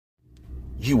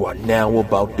You are now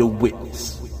about to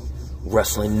witness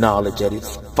wrestling knowledge at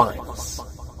its finest.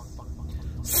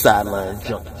 Sideline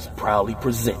Junkies proudly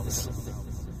presents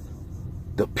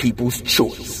the People's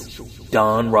Choice,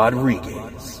 Don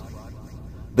Rodriguez,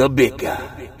 the Big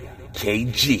Guy,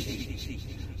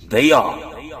 KG. They are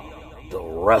the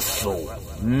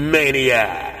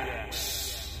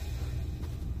WrestleManiacs.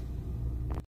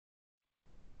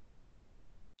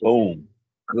 Boom.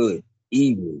 Good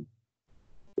evening.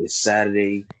 It's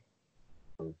Saturday.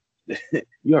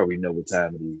 You already know what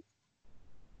time it is.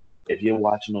 If you're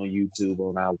watching on YouTube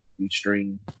on our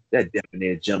stream, that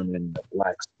debonair gentleman in the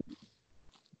black suit,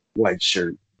 white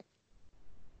shirt,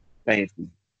 fancy,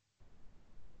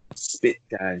 spit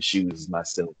kind shoes is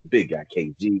myself, big guy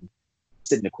KG,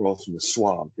 sitting across from the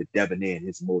suave, the debonair in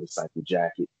his motorcycle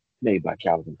jacket, made by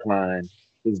Calvin Klein,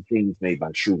 his jeans made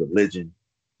by True Religion,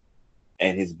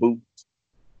 and his boots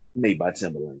made by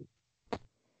Timberland.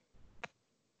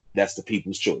 That's the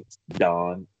People's Choice,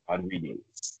 Don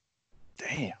Rodriguez.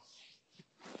 Damn.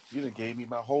 You done gave me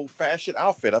my whole fashion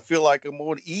outfit. I feel like I'm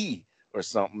on E or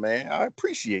something, man. I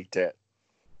appreciate that.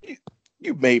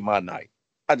 You made my night.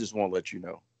 I just want to let you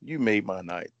know. You made my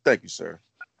night. Thank you, sir.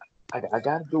 I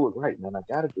got to do it right, man. I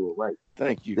got to do it right.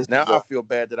 Thank you. Now I feel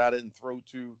bad that I didn't throw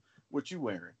to what you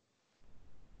wearing.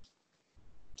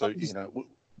 So, you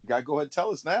got to go ahead and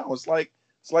tell us now. It's like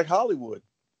Hollywood.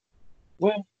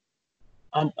 Well,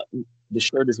 the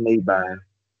shirt is made by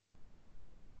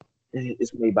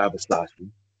Versace.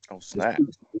 Oh, snap.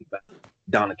 It's made by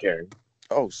Donna Carey.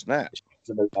 Oh, snap. It's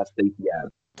made by Stacey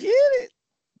Adams. Get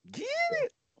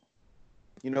it.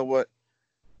 You know what?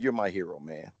 You're my hero,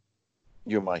 man.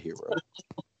 You're my hero.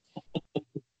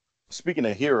 Speaking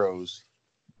of heroes,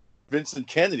 Vincent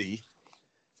Kennedy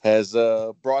has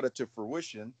brought it to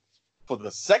fruition for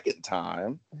the second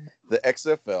time, the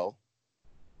XFL.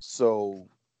 So,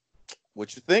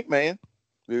 what you think, man?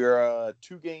 We're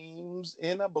 2 games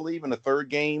in, I believe, and the third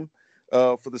game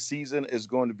for the season is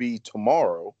going to be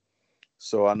tomorrow.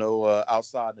 So I know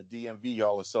outside the DMV,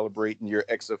 y'all are celebrating your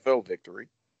XFL victory.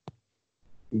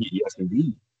 Yes,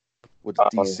 indeed. With the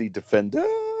DC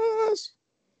Defenders.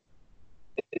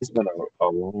 It's been a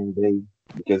long day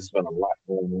because it's been a lot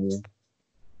going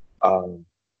on.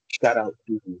 Shout out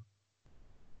to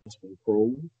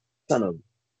Pro, son of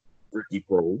Ricky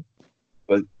Pro,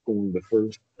 but scoring the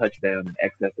first touchdown in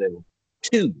XFL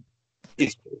 2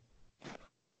 history.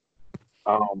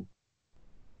 Where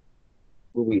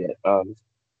we at? I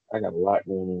got a lot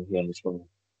going on here on this phone.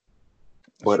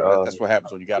 But that's what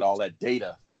happens when you got all that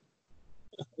data.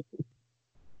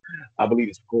 I believe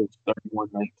it's scored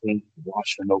 31-19,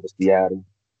 Washington over Seattle.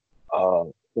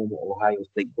 Former Ohio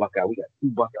State Buckeye. We got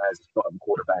 2 Buckeyes starting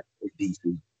quarterback for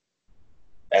DC.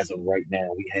 As of right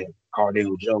now, we have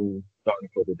Cardale Jones starting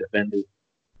for the Defenders.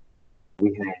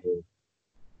 We have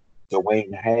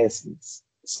Dwayne Haskins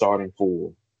starting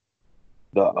for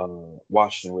the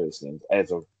Washington Redskins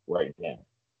as of right now.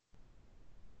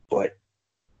 But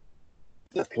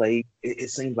the play, it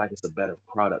seems like it's a better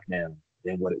product now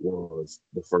than what it was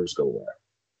the first go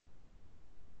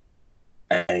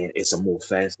around. And it's a more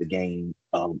faster game.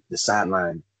 The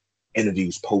sideline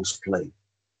interviews post play,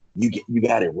 you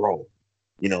got it raw.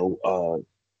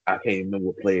 I can't remember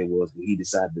what play it was, but he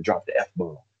decided to drop the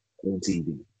F-bomb on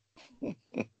TV.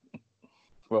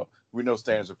 Well, we know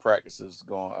standards of practice is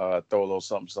going to throw a little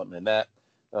something in that,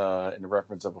 in the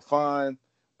reference of a fine.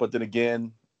 But then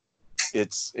again,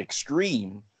 it's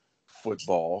extreme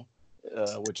football,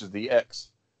 which is the X.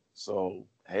 So,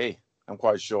 hey, I'm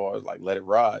quite sure, let it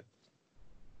ride.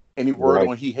 Any word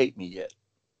on he hate me yet?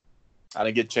 I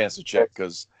didn't get a chance to check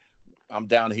because I'm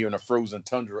down here in the frozen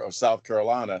tundra of South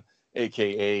Carolina,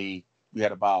 a.k.a. we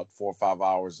had about 4 or 5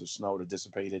 hours of snow that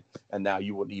dissipated, and now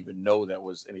you wouldn't even know that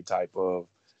was any type of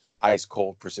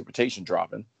ice-cold precipitation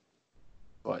dropping.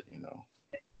 But,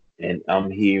 And I'm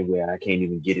here where I can't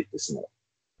even get it to snow.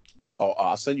 Oh,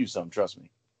 I'll send you some, trust me.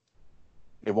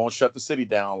 It won't shut the city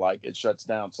down like it shuts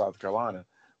down South Carolina,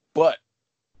 but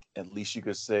at least you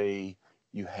could say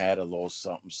you had a little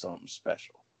something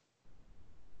special.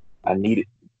 I need it.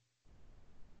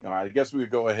 All right, I guess we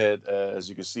could go ahead. As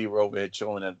you can see, we're over here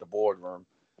chilling at the boardroom,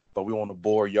 but we want to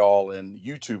bore y'all in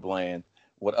YouTube land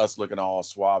with us looking all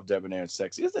suave, debonair, and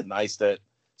sexy. Isn't it nice that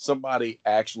somebody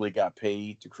actually got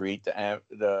paid to create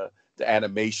the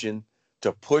animation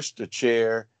to push the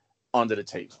chair under the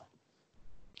table?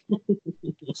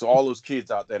 So all those kids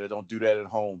out there that don't do that at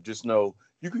home, just know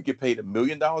you could get paid $1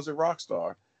 million at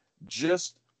Rockstar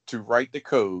just to write the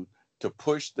code to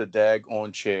push the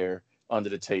daggone chair under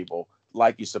the table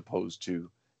like you're supposed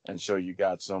to, and show you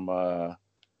got some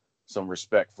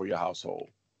respect for your household.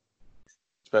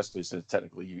 especially since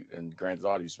technically you and Grand Theft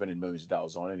Auto, you're spending millions of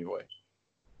dollars on anyway.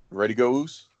 Ready to go,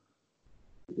 Oos?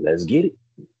 Let's get it.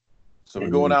 So we're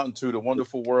going out into the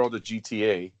wonderful world of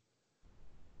GTA.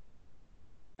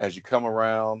 As you come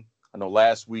around, I know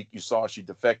last week you saw she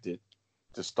defected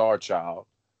to Star Child,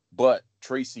 but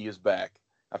Tracy is back.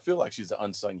 I feel like she's the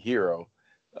unsung hero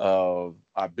of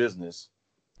our business,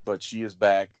 but she is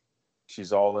back.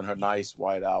 She's all in her nice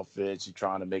white outfit. She's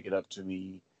trying to make it up to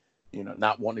me,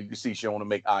 not wanting to see. She don't want to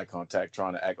make eye contact,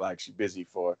 trying to act like she's busy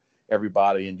for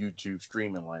everybody in YouTube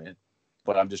streaming land.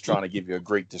 But I'm just trying to give you a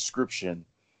great description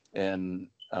in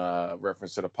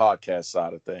reference to the podcast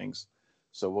side of things.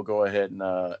 So we'll go ahead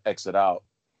and exit out.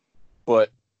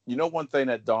 But one thing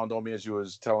that dawned on me as you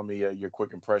was telling me your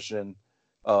quick impression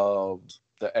of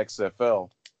the XFL,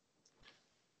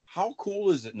 how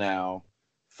cool is it now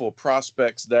for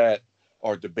prospects that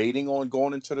are debating on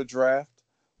going into the draft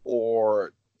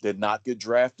or did not get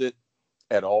drafted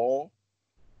at all,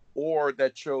 or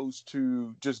that chose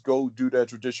to just go do that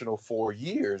traditional 4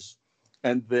 years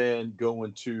and then go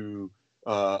into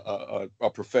a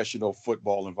professional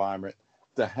football environment,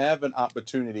 to have an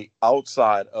opportunity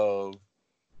outside of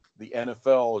the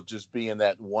NFL just being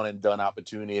that one and done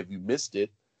opportunity. If you missed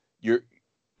it,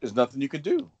 there's nothing you can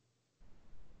do.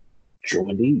 True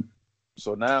indeed.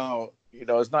 So now,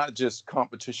 it's not just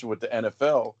competition with the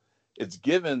NFL. It's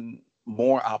given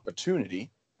more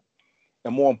opportunity.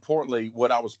 And more importantly,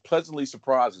 what I was pleasantly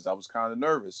surprised is I was kind of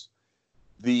nervous.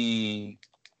 The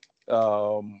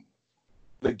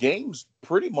games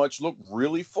pretty much look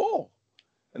really full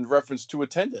in reference to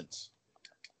attendance.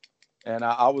 And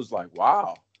I was like,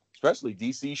 wow, especially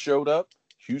DC showed up.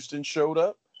 Houston showed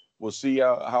up. We'll see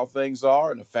how things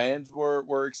are. And the fans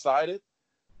were excited.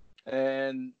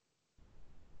 And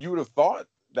you would have thought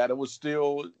that it was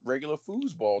still regular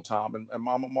foosball time. And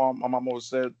my mom always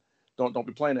said, don't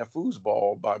be playing that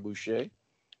foosball by Boucher.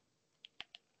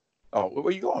 Oh,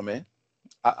 where you going, man?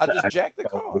 I just jacked the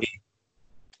car.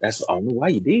 I don't know why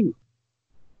you did.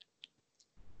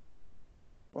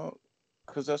 Well,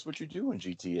 because that's what you do in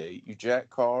GTA. You jack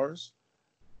cars,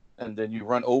 and then you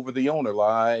run over the owner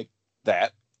like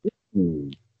that.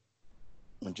 And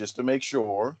just to make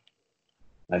sure,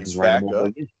 I just ran over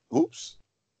again. Oops.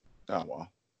 Oh,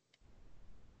 well.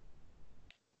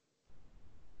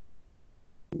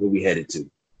 Where we headed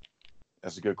to?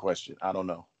 That's a good question. I don't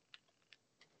know.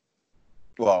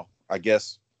 Well, I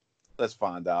guess let's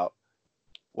find out.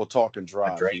 We'll talk and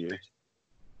drive here.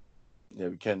 Yeah,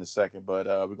 we can in a second, but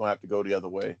we're going to have to go the other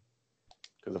way.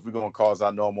 Because if we're going to cause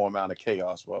our normal amount of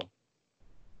chaos, well,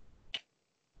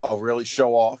 I'll really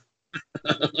show off.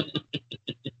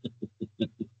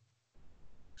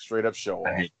 Straight up show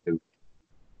off.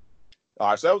 All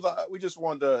right, so that was, we just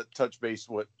wanted to touch base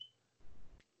with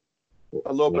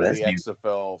a little bit of the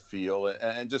XFL feel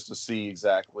and just to see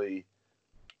exactly,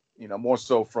 more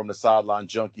so from the Sideline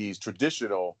Junkies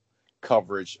traditional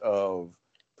coverage of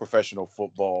professional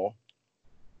football,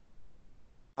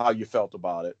 how you felt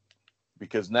about it.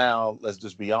 Because now, let's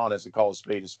just be honest and call a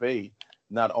spade,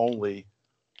 not only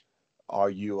are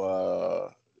you,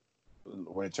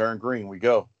 when it turned green, we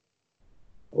go.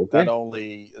 Okay. Not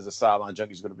only is the Sideline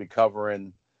Junkies going to be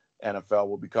covering NFL,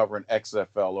 we'll be covering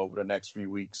XFL over the next few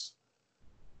weeks.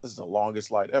 This is the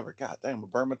longest light ever. God damn, I'm going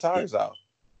to burn my tires out.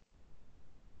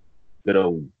 Good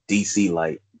old DC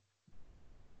light.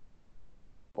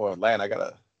 Or Atlanta, I got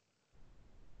to...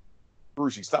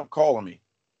 Brucey, stop calling me.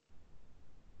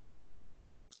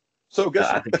 So guess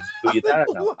I think you tires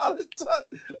out.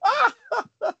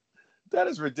 That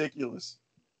is ridiculous.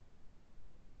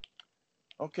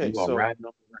 Okay, so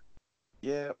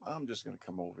yeah, I'm just gonna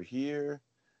come over here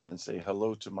and say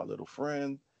hello to my little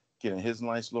friend, get in his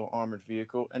nice little armored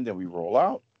vehicle, and then we roll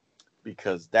out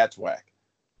because that's whack.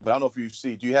 But I don't know if you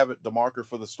see. Do you have the marker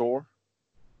for the store?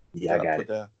 Yeah, I got it.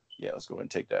 Yeah, let's go ahead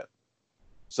and take that.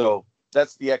 So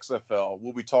that's the XFL.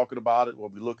 We'll be talking about it. We'll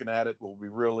be looking at it. We'll be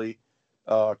really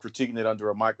critiquing it under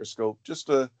a microscope, just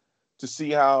to see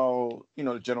how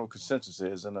the general consensus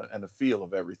is and the feel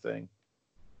of everything.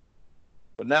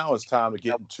 But now it's time to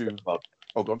get into. Oh,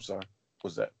 I'm sorry.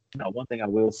 What's that? Now, one thing I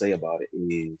will say about it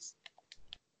is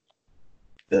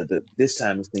this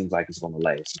time it seems like it's going to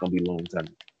last. It's going to be a long time.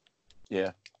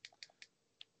 Yeah.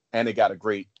 And they got a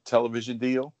great television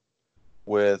deal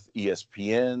with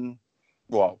ESPN.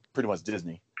 Well, pretty much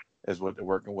Disney is what they're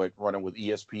working with, running with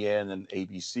ESPN and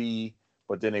ABC.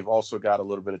 But then they've also got a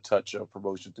little bit of touch of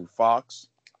promotion through Fox.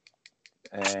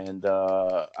 And,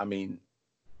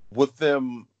 with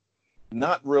them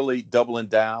not really doubling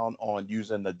down on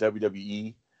using the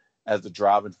WWE as the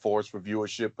driving force for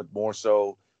viewership, but more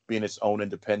so being its own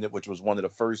independent, which was one of the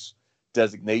first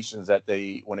designations that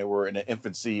when they were in the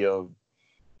infancy of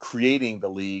creating the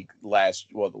league the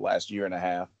last year and a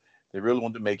half. They really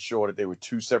wanted to make sure that they were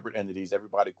two separate entities.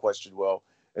 Everybody questioned, well,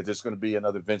 is this going to be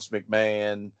another Vince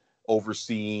McMahon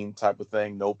overseeing type of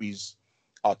thing? Nope, he's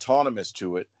autonomous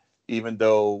to it, even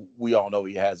though we all know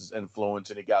he has his influence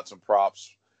and he got some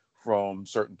props from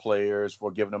certain players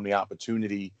for giving them the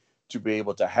opportunity to be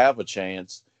able to have a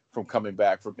chance from coming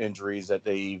back from injuries that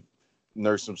they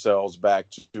nurse themselves back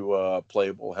to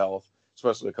playable health,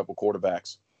 especially a couple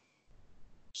quarterbacks.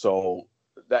 So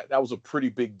that was a pretty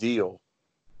big deal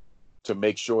to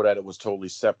make sure that it was totally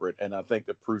separate. And I think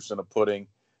the proof's in the pudding.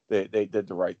 They did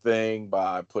the right thing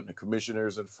by putting the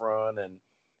commissioners in front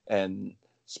and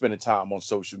spending time on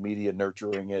social media,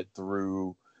 nurturing it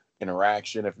through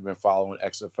interaction. If you've been following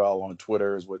XFL on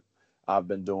Twitter, is what I've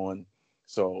been doing.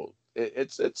 So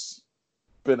it's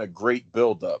been a great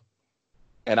buildup.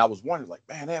 And I was wondering, like,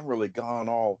 man, they haven't really gone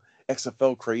all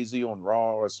XFL crazy on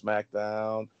Raw or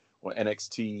SmackDown or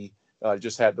NXT.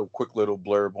 Just had the quick little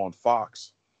blurb on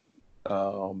Fox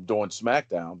during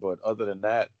SmackDown. But other than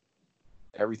that,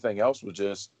 everything else was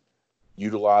just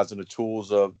utilizing the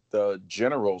tools of the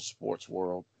general sports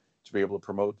world to be able to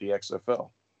promote the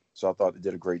XFL. So I thought they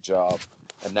did a great job.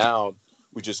 And now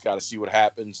we just got to see what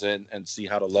happens and see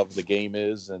how the love of the game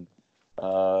is. And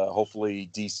hopefully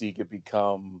DC could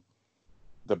become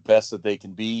the best that they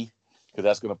can be, because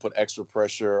that's going to put extra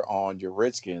pressure on your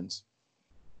Redskins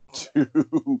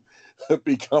to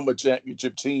become a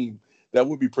championship team. That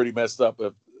would be pretty messed up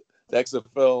if the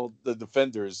XFL, the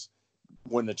Defenders,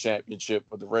 win the championship,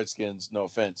 but the Redskins, no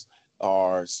offense,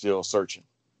 are still searching.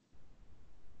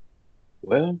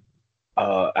 Well,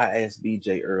 I asked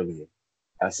BJ earlier.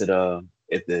 I said,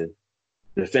 if the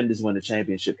Defenders win the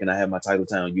championship, can I have my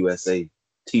Titletown USA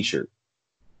T-shirt?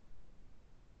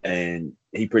 And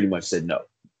he pretty much said no.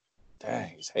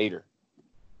 Dang, he's hater.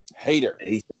 Hater.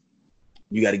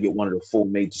 You got to get one of the 4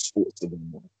 major sports to win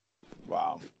one.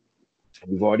 Wow.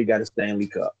 We've already got a Stanley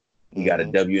Cup. We got a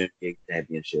WNBA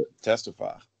championship.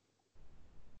 Testify.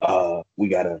 We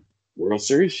got a World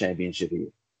Series championship here.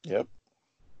 Yep.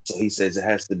 So he says it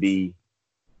has to be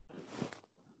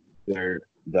the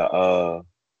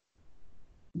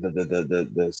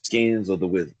Skins or the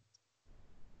Wizards.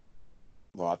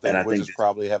 Well, I think the Wizards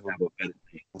probably have a better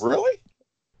team. Really?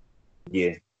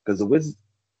 Yeah, because the Wizards,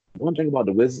 one thing about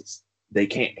the Wizards, they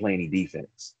can't play any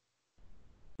defense.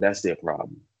 That's their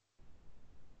problem.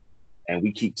 And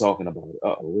we keep talking about it.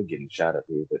 We're getting shot up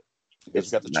here, but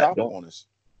it's got the chopper on us.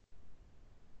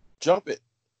 Jump it.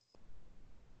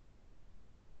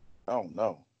 Oh,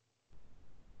 no.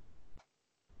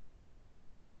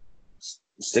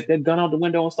 Stick that gun out the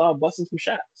window and start busting some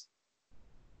shots.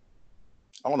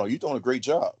 I don't know. You're doing a great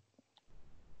job.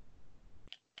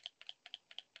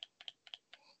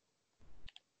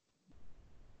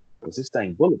 Because this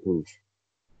thing bulletproof.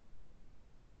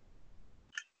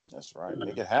 That's right.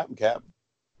 Make it happen, Captain.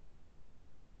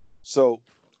 So,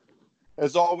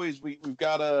 as always, we've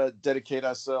got to dedicate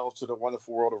ourselves to the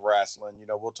wonderful world of wrestling. You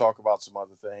know, we'll talk about some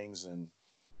other things and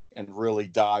really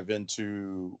dive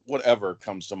into whatever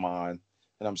comes to mind.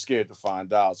 And I'm scared to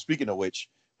find out. Speaking of which,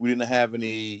 we didn't have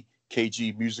any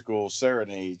KG musical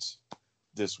serenades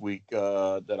this week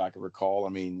that I can recall. I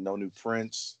mean, no new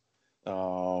Prince,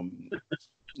 no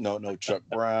Chuck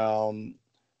Brown,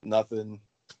 nothing.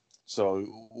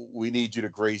 So we need you to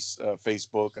grace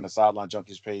Facebook and the Sideline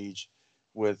Junkies page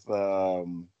with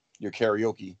your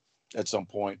karaoke at some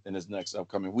point in this next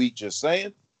upcoming week. Just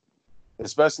saying,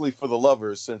 especially for the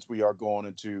lovers, since we are going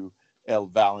into El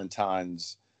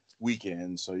Valentine's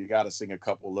weekend. So you got to sing a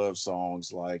couple love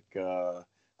songs like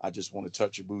I Just Want to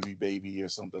Touch Your Booty, Baby, or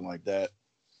something like that.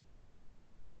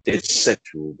 It's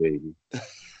sexual, baby.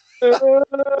 I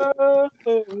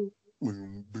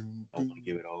want to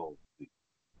give it all.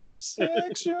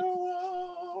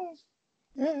 Sexual.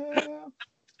 Yeah.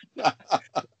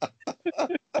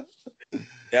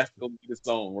 That's going to be the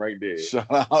song right there. Shout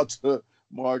out to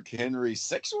Mark Henry,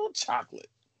 Sexual Chocolate,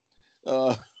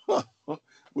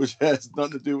 which has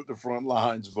nothing to do with the front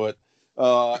lines, but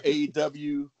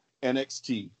AEW,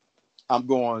 NXT. I'm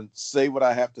going to say what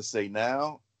I have to say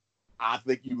now. I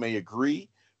think you may agree,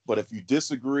 but if you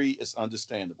disagree, it's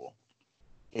understandable.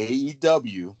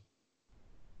 AEW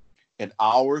in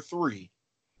hour 3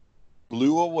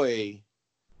 blew away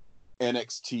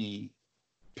NXT,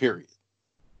 period.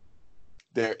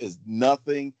 There is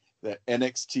nothing that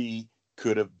NXT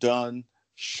could have done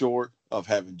short of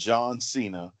having John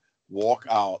Cena walk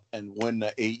out and win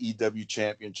the AEW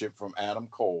championship from Adam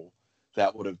Cole.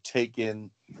 That would have taken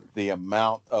the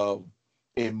amount of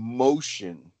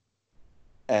emotion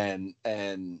and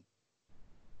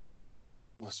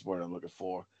what's the word I'm looking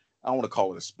for? I don't want to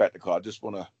call it a spectacle. I just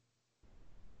want to.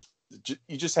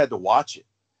 You just had to watch it.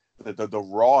 The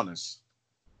rawness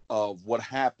of what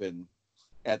happened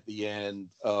at the end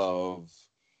of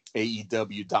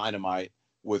AEW Dynamite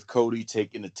with Cody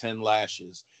taking the 10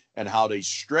 lashes and how they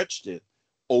stretched it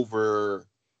over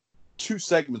 2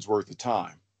 segments worth of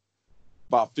time.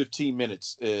 About 15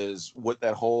 minutes is what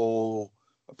that whole,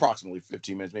 approximately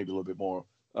 15 minutes, maybe a little bit more,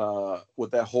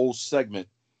 what that whole segment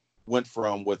went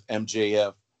from, with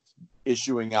MJF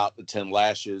issuing out the 10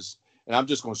 lashes. And I'm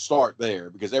just going to start there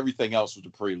because everything else was a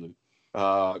prelude.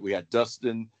 We had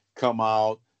Dustin come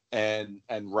out and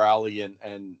rally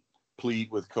and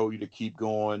plead with Cody to keep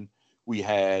going. We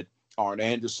had Arn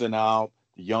Anderson out.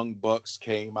 The Young Bucks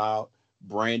came out.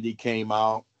 Brandy came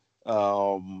out.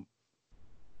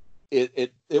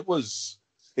 It was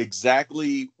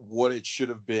exactly what it should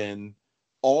have been,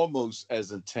 almost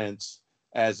as intense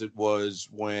as it was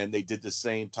when they did the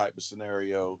same type of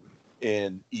scenario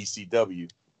in ECW.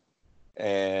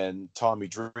 And Tommy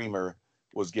Dreamer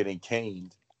was getting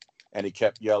caned, and he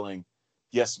kept yelling,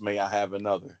 "Yes, may I have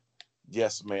another?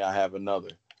 Yes, may I have another?"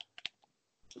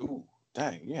 Ooh,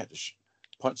 dang, you had to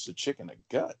punch the chick in the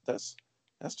gut. That's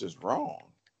just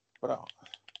wrong. But I'll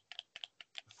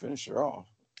finish her off.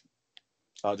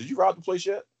 Did you rob the place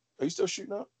yet? Are you still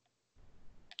shooting up?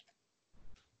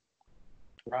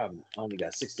 Probably. I only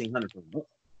got 1,600 from them.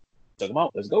 Took them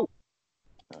out. Let's go.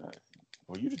 All right.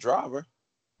 Well, you the driver.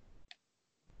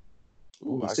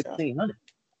 Ooh, Only 1,600.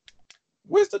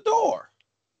 Where's the door?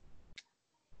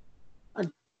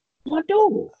 My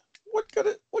door. What good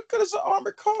is an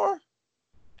armored car?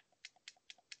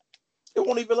 It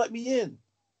won't even let me in.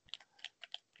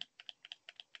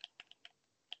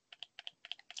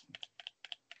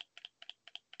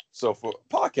 So for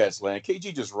podcast land,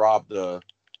 KG just robbed a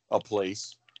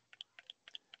place,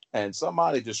 and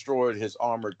somebody destroyed his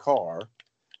armored car.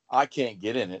 I can't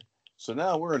get in it, so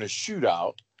now we're in a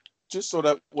shootout, just so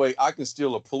that way I can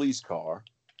steal a police car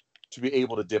to be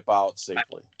able to dip out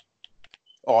safely.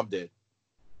 Oh, I'm dead.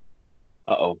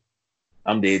 Uh-oh.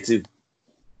 I'm dead too.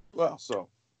 Well, so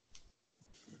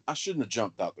I shouldn't have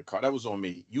jumped out the car. That was on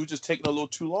me. You were just taking a little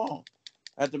too long.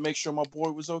 I had to make sure my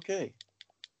boy was okay.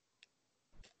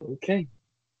 Okay.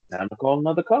 Time to call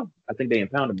another car. I think they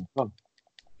impounded my car.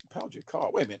 Impound your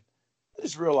car. Wait a minute. I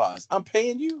just realized I'm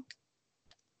paying you.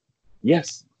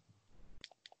 Yes.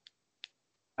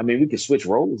 I mean, we can switch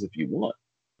roles if you want.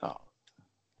 Oh.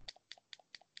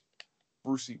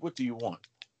 Brucey, what do you want?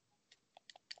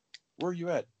 Where are you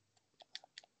at?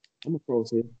 I'm a pro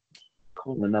here.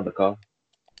 Calling another car.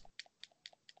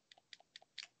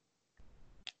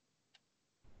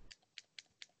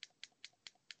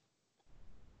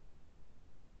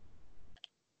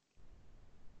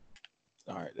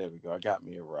 All right, there we go. I got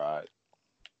me a ride.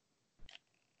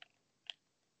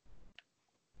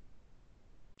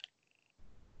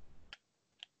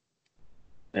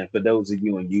 And for those of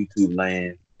you in YouTube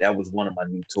land, that was one of my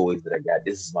new toys that I got.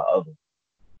 This is my other,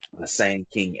 the Sand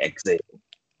King XL.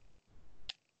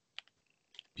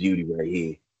 Beauty right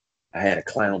here. I had a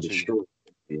clown destroy.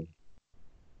 Yeah.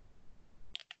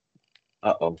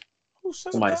 Uh-oh. Who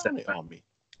sent Somebody it said down there on me?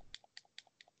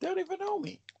 They don't even know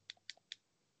me.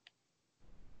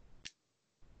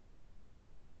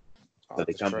 So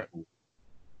they come.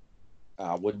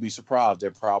 I wouldn't be surprised.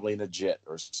 They're probably in a jet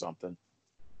or something.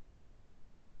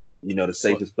 You know, the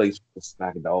safest place was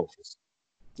back in the office.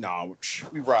 No,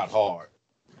 we ride hard.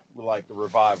 We're like the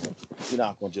revival. We're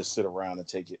not going to just sit around and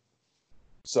take it.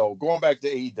 So going back to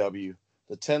AEW,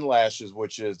 the 10 lashes,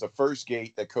 which is the first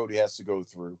gate that Cody has to go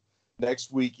through.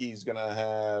 Next week, he's going to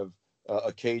have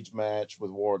a cage match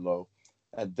with Wardlow.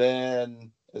 And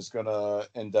then it's going to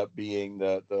end up being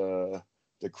the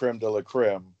creme de la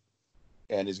creme.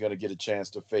 And he's going to get a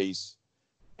chance to face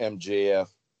MJF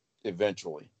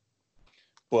eventually.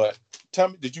 But tell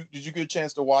me, did you get a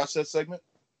chance to watch that segment?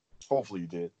 Hopefully you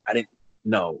did. I didn't.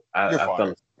 No, I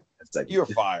fell asleep. You're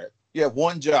fired. You have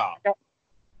one job.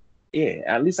 Yeah,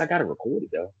 at least I got it recorded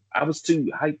though. I was too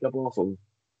hyped up off of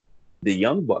the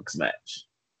Young Bucks match.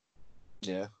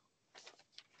 Yeah.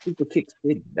 Super Kick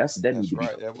City. That's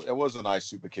right. It was a nice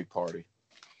super kick party.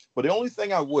 But the only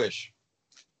thing I wish,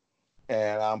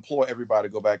 and I implore everybody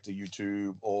to go back to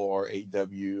YouTube or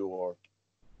AEW or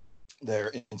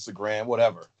their Instagram,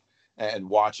 whatever, and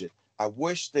watch it. I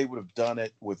wish they would have done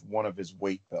it with one of his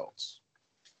weight belts.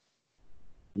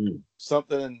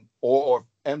 Something, or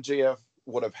MJF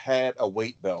would have had a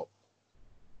weight belt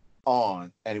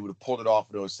on and he would have pulled it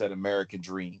off and it said American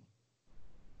Dream.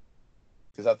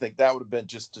 Because I think that would have been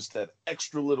just that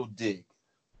extra little dig.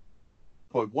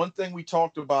 But one thing we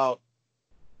talked about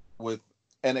with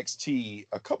NXT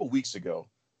a couple weeks ago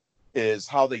is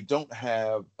how they don't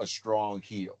have a strong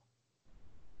heel.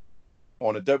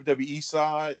 On the WWE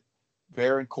side,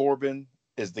 Baron Corbin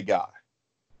is the guy.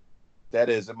 That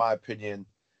is, in my opinion,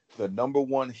 the number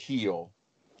one heel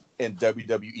in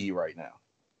WWE right now.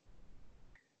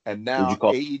 And Would you now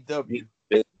call AEW,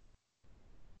 it?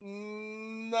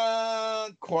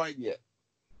 not quite yet,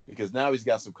 because now he's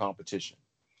got some competition.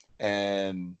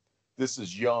 And this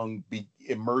is young,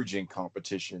 emerging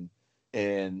competition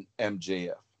in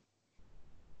MJF.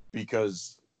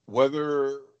 Because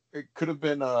whether it could have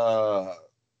been a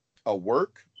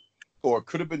work or it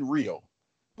could have been real,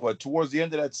 but towards the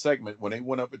end of that segment, when they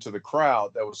went up into the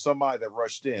crowd, there was somebody that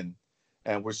rushed in,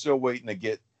 and we're still waiting to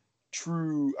get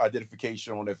true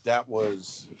identification on if that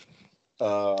was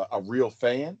a real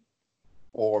fan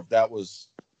or if that was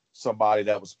somebody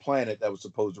that was planted that was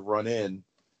supposed to run in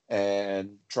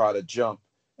and try to jump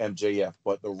MJF.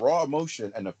 But the raw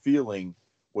emotion and the feeling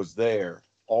was there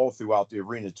all throughout the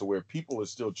arena to where people are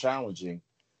still challenging,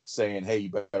 saying, hey, you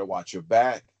better watch your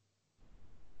back.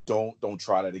 Don't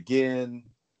try that again.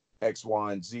 X,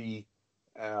 Y, and Z.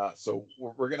 So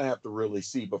we're going to have to really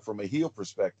see. But from a heel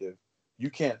perspective, you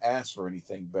can't ask for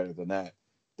anything better than that.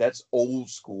 That's old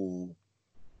school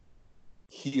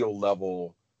heel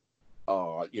level.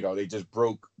 They just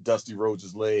broke Dusty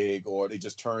Rhodes' leg, or they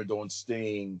just turned on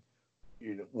Sting.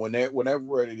 When they're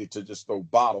ready to just throw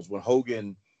bottles. When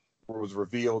Hogan was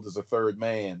revealed as a third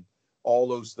man, all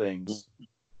those things.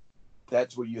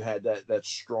 That's where you had that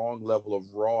strong level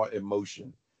of raw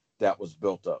emotion that was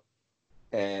built up.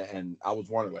 And I was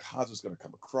wondering, like, how's this going to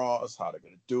come across? How they're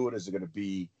going to do it? Is it going to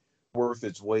be worth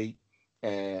its weight?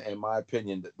 And in my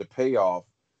opinion, the payoff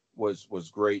was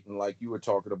great. And like you were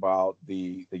talking about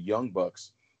the Young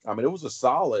Bucks, I mean, it was a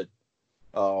solid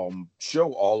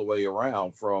show all the way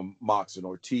around, from Mox and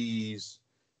Ortiz.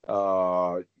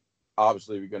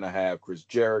 Obviously, we're going to have Chris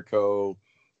Jericho,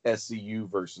 SCU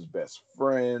versus Best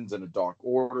Friends, and a Dark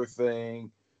Order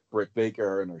thing. Britt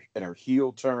Baker and her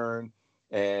heel turn,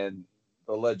 and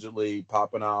allegedly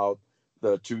popping out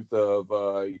the tooth of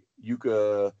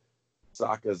Yuka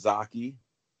Sakazaki.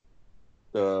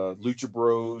 The Lucha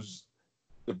Bros,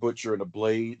 the Butcher and the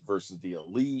Blade versus the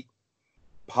Elite.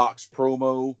 Pac's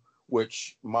promo,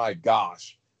 which, my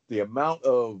gosh, the amount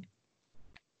of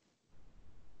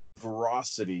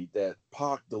veracity that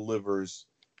Pac delivers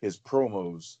his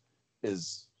promos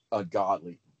is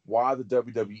ungodly. Why the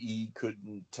WWE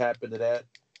couldn't tap into that,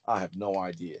 I have no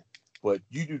idea. But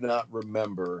you do not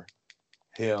remember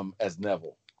him as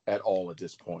Neville at all at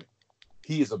this point.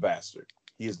 He is a bastard.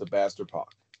 He is the bastard Pac,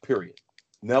 period.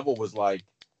 Neville was like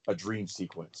a dream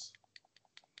sequence.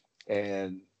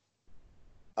 And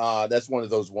that's one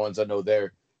of those ones I know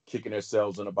they're kicking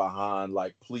themselves in the behind,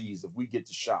 like, please, if we get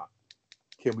the shot,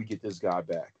 can we get this guy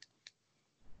back?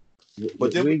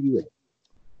 But then where you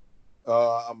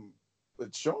at?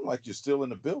 It's showing like you're still in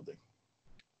the building.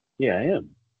 Yeah, I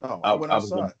am. Oh, I went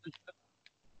outside.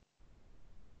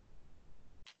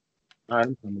 All right,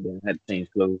 I'm coming down. I had to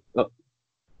change clothes.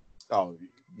 Oh,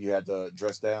 you had to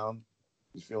dress down?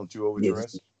 You feeling too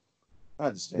overdressed? Yes. I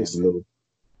understand. Just a little.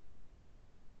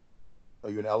 Are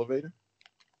you in an elevator?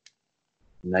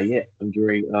 Not yet. I'm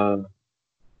getting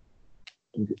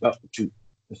shoot.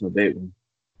 That's my bedroom.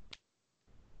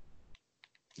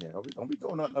 Yeah, don't be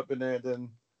going up in there and then,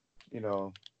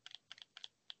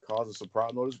 cause a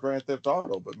surprise. No, this Grand Theft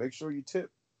Auto, but make sure you tip.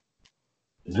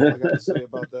 That's all I got to say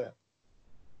about that.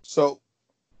 So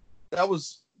that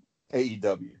was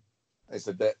AEW. I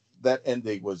said that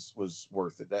ending was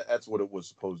worth it. That's what it was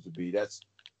supposed to be. That's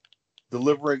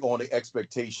delivering on the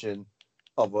expectation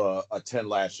of a 10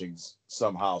 lashings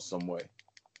somehow, some way.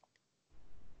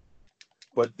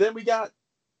 But then we got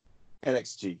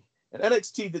NXT. And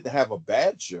NXT didn't have a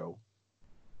bad show.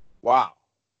 Wow.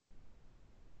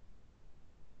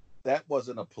 That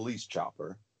wasn't a police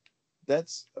chopper.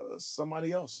 That's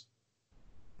somebody else.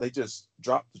 They just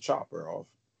dropped the chopper off.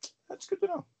 That's good to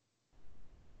know.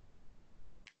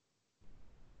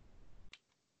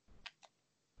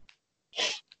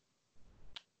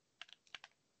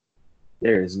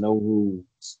 There is no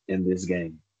rules in this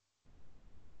game.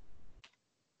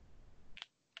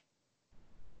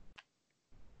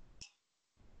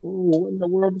 Oh, what in the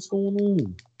world is going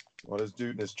on? Well, this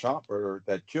dude in this chopper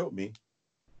that killed me.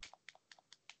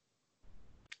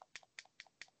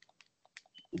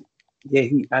 Yeah,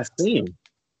 I see him.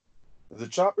 Is the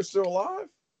chopper still alive?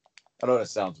 I know that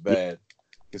sounds bad.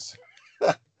 It's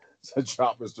the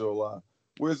chopper's still alive.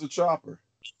 Where's the chopper?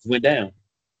 Went down.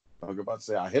 I was about to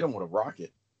say I hit him with a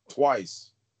rocket twice.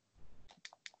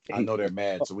 I know they're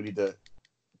mad, so we need to.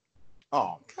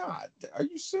 Oh God, are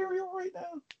you serious right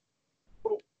now?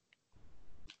 Oh,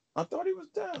 I thought he was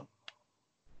down.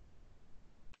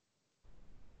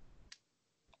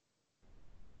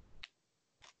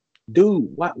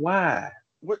 Dude, why?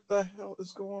 What the hell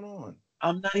is going on?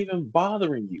 I'm not even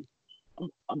bothering you.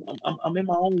 I'm in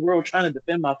my own world trying to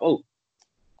defend my folks.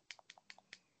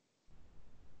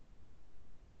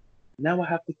 Now I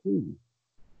have to kill you.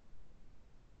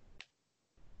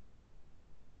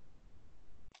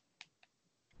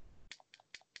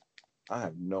 I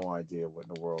have no idea what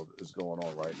in the world is going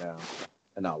on right now,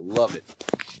 and I love it.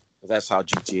 That's how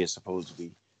GTA is supposed to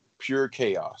be, pure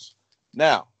chaos.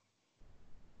 Now,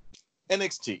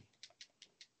 NXT.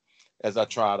 As I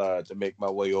try to make my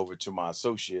way over to my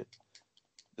associate,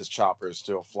 this chopper is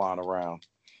still flying around.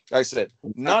 Like I said,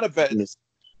 not a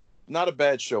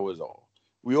bad show at all.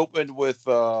 We opened with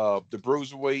the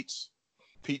Bruiserweights,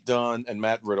 Pete Dunne and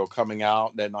Matt Riddle coming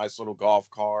out, that nice little golf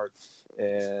cart,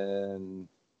 and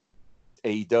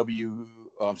AEW.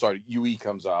 I'm sorry, UE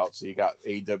comes out, so you got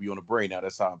AEW on the brain now.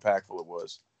 That's how impactful it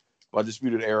was.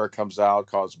 Undisputed Era comes out,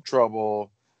 caused some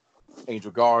trouble.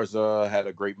 Angel Garza had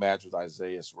a great match with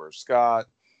Isaiah Swerve Scott.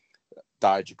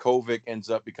 Dijakovic ends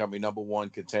up becoming number one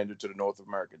contender to the North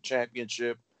American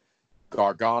Championship.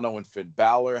 Gargano and Finn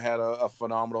Balor had a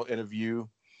phenomenal interview.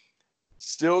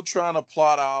 Still trying to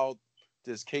plot out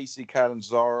this Casey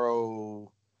Catanzaro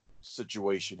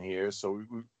situation here. So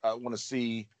I want to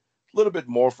see a little bit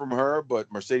more from her,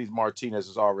 but Mercedes Martinez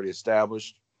is already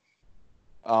established.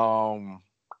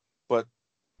 But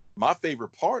my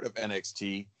favorite part of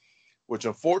NXT, which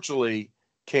unfortunately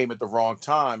came at the wrong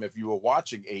time if you were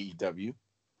watching AEW,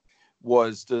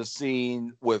 was the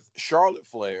scene with Charlotte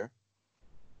Flair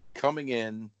coming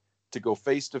in to go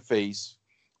face-to-face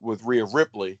with Rhea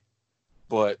Ripley.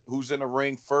 But who's in the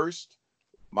ring first?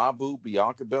 My boo,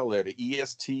 Bianca Belair, the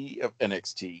EST of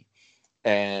NXT.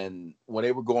 And when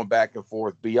they were going back and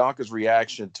forth, Bianca's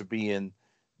reaction to being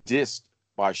dissed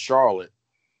by Charlotte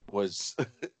was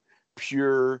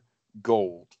pure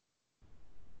gold.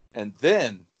 And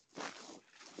then,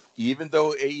 even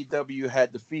though AEW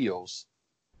had the feels,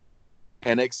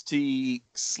 NXT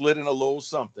slid in a little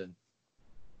something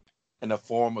in the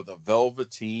form of the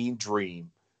Velveteen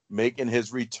Dream, making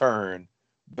his return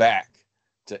back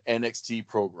to NXT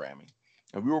programming.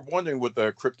 And we were wondering what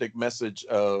the cryptic message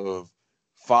of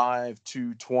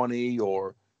 5-2-20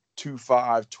 or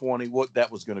 2-5-20, what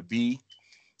that was going to be.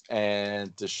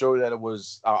 And to show that it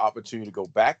was our opportunity to go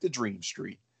back to Dream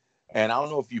Street. And I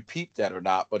don't know if you peeped that or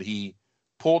not, but he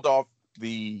pulled off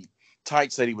the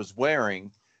tights that he was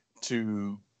wearing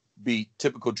to be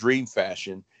typical Dream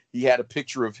fashion. He had a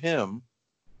picture of him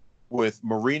with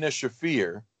Marina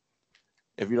Shafir.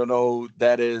 If you don't know,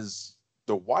 that is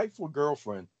the wife or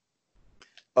girlfriend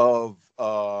of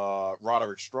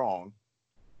Roderick Strong.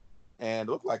 And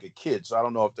it looked like a kid. So I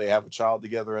don't know if they have a child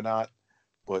together or not.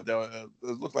 But it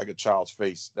looked like a child's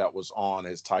face that was on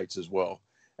his tights as well.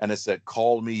 And it said,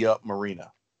 "Call me up,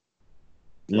 Marina."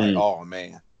 Like, oh,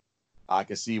 man. I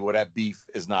can see where that beef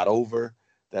is not over.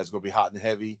 That's going to be hot and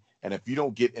heavy. And if you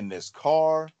don't get in this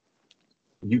car,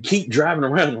 you keep driving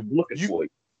around. I'm looking for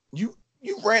you.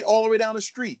 You ran all the way down the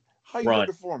street. How you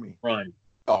looking for me? Run.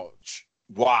 Oh,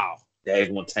 wow. There's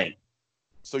one tank.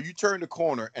 So you turned the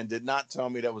corner and did not tell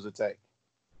me that was a tank.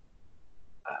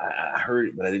 I heard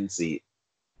it, but I didn't see it.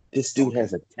 This dude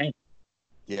has a tank.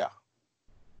 Yeah.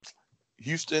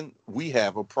 Houston, we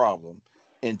have a problem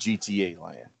in GTA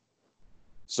land.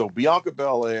 So Bianca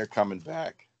Belair coming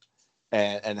back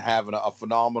and having a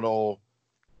phenomenal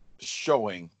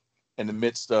showing in the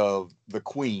midst of the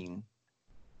Queen,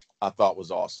 I thought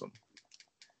was awesome.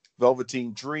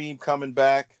 Velveteen Dream coming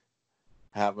back,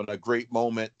 having a great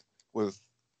moment with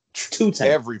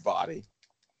everybody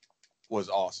was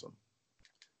awesome.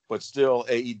 But still,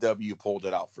 AEW pulled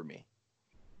it out for me.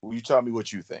 Will you tell me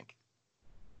what you think?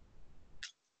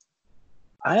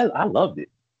 I loved it.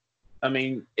 I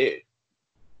mean, the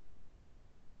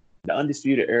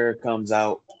Undisputed Era comes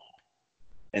out,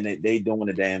 and they doing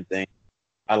the damn thing.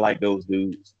 I like those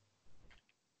dudes.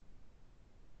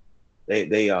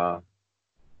 They oh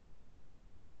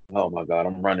my God,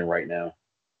 I'm running right now.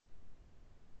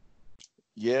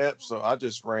 Yeah, so I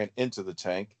just ran into the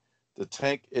tank. The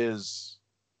tank is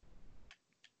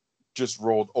just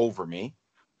rolled over me.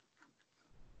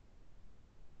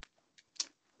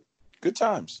 Good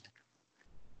times.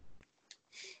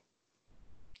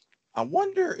 I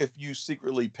wonder if you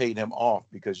secretly paid him off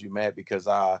because you're mad because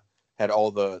I had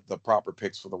all the proper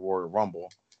picks for the Royal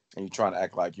Rumble and you're trying to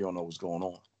act like you don't know what's going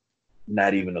on.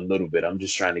 Not even a little bit. I'm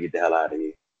just trying to get the hell out of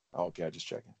here. Okay, just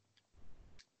checking.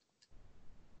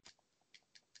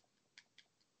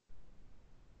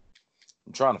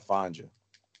 I'm trying to find you.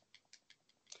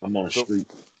 I'm on the street.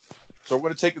 So we're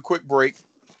going to take a quick break.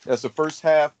 That's the first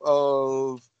half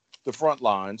of the front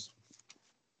lines.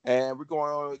 And we're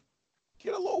going to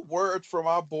get a little word from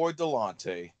our boy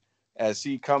Delonte as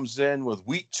he comes in with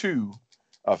week 2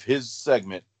 of his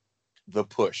segment, The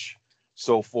Push.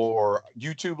 So for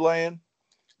YouTube land,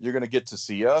 you're going to get to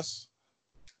see us.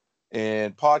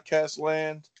 In podcast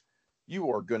land,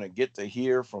 you are going to get to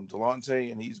hear from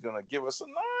Delonte, and he's going to give us a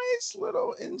nice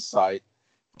little insight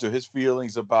to his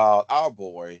feelings about our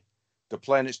boy, the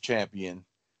planet's champion,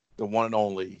 the one and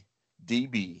only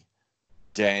DB,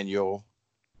 Daniel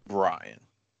Bryan.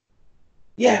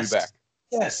 Yes. We'll be back.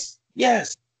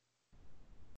 Yes.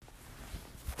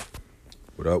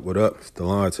 What up? What up? It's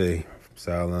Delonte from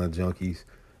Sideline Junkies,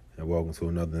 and welcome to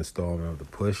another installment of The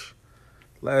Push.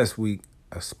 Last week,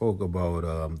 I spoke about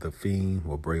The Fiend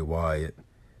with Bray Wyatt,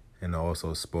 and I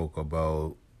also spoke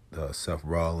about Seth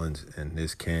Rollins and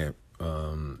his camp,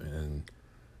 and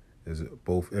is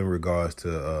both in regards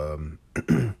to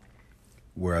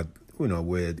where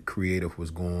the creative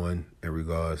was going in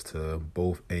regards to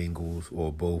both angles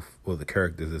or the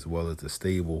characters as well as the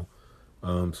stable.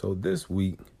 So this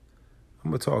week,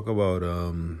 I'm gonna talk about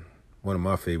one of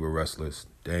my favorite wrestlers,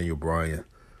 Daniel Bryan.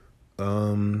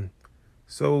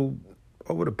 So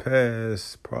over the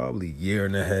past probably year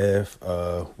and a half,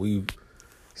 we've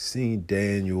seen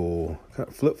Daniel kind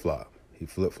of flip-flop. He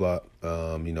flip-flopped.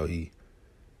 He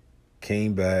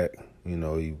came back, he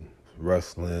was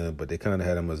wrestling, but they kind of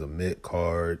had him as a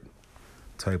mid-card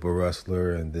type of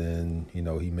wrestler. And then, he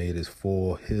made his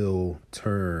full heel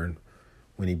turn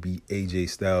when he beat AJ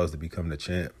Styles to become the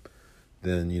champ.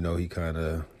 Then, he kind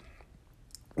of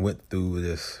went through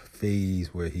this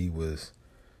phase where he was,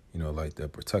 like the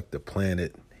Protect the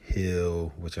Planet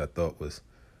heel, which I thought was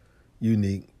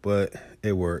unique, but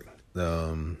it worked. He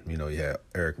had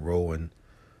Eric Rowan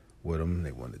with him.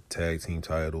 They won the tag team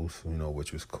titles,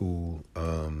 which was cool.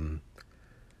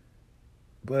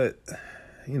 But,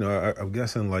 I'm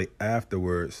guessing like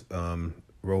afterwards,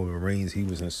 Roman Reigns, he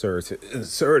was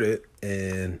inserted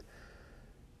and,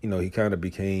 he kind of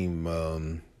became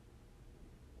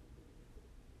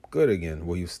good again.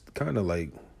 Well, he was kind of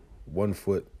like one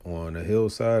foot on the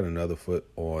hillside, another foot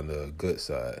on the good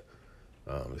side.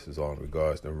 This is all in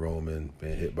regards to Roman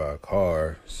being hit by a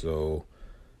car. So,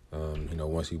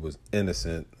 once he was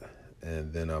innocent,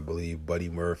 and then I believe Buddy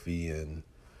Murphy and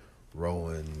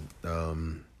Rowan,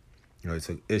 they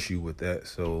took issue with that.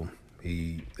 So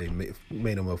they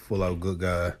made him a full out good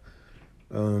guy.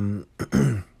 I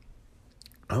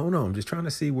don't know. I'm just trying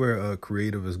to see where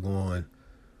creative is going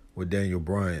with Daniel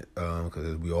Bryan, because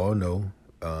as we all know,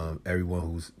 everyone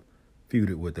who's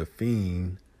feuded with the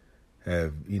Fiend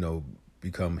have,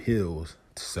 become heels.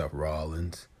 Seth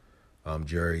Rollins,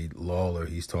 Jerry Lawler,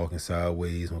 he's talking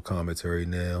sideways on commentary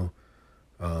now.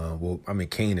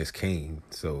 Kane is Kane,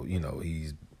 so,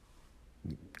 he's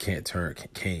can't turn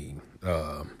Kane.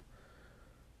 The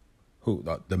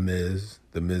Miz.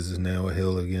 The Miz is now a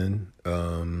heel again.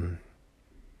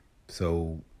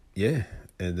 So, yeah.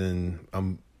 And then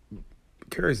I'm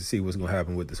curious to see what's going to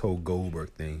happen with this whole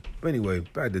Goldberg thing. But anyway,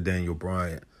 back to Daniel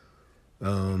Bryan.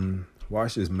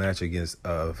 Watched this match against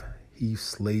Heath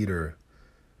Slater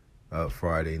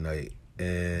Friday night,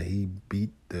 and he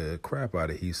beat the crap out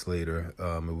of Heath Slater.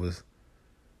 It was,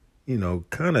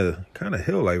 kind of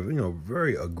heel-like,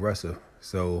 very aggressive.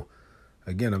 So,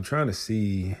 again, I'm trying to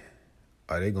see,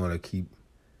 are they going to keep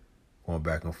going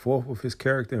back and forth with his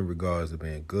character in regards to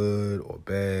being good or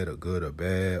bad or good or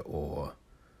bad or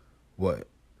what?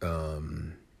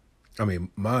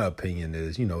 My opinion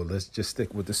is, let's just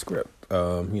stick with the script.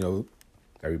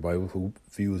 Everybody who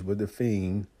feuds with the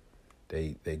Fiend,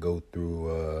 they go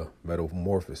through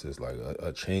metamorphosis, like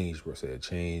a change, per se, a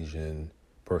change in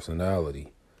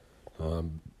personality.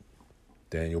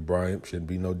 Daniel Bryan shouldn't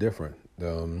be no different.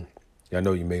 I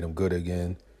know you made him good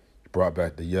again. You brought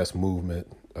back the Yes Movement.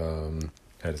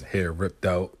 Had his hair ripped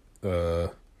out,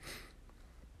 the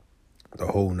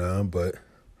whole nine, but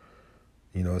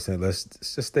let's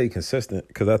just stay consistent,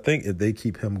 because I think if they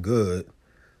keep him good,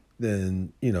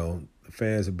 then the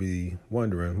fans would be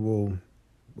wondering, well,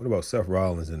 what about Seth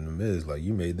Rollins and The Miz? Like,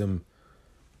 you made them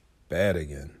bad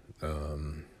again.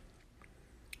 I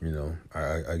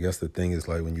guess the thing is,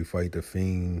 like, when you fight the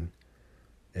Fiend,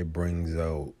 it brings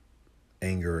out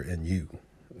anger in you.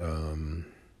 And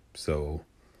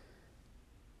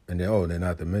then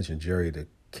not to mention Jerry the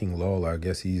King Lawler. I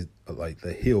guess he's like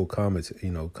the heel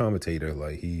commentator.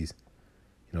 Like, he's,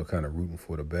 kind of rooting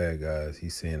for the bad guys.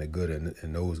 He's seeing the good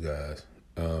in those guys.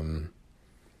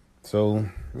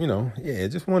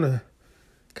 Just want to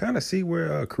kind of see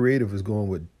where creative is going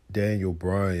with Daniel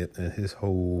Bryan and his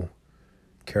whole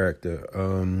character.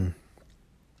 Other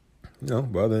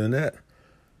than that,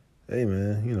 hey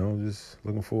man, just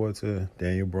looking forward to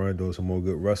Daniel Bryan doing some more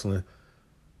good wrestling.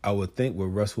 I would think with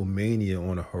WrestleMania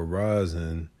on the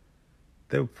horizon,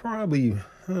 they'll probably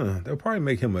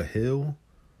make him a heel.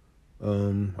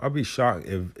 I'd be shocked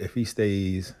if he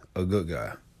stays a good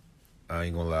guy. I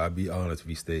ain't gonna lie, I'd be honest if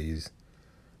he stays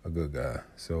a good guy.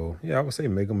 So yeah, I would say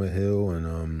make him a heel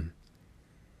and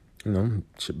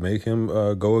should make him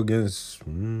go against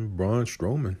Braun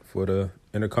Strowman for the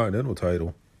Intercontinental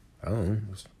title. I don't know,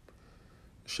 it's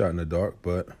a shot in the dark,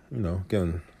 but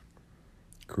again,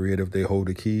 creative, they hold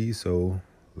the keys, so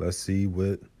let's see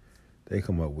what they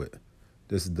come up with.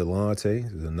 This is Delonte.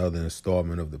 This is another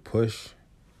installment of The Push.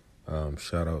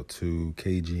 Shout out to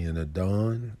KG and the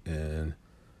Don, and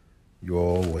you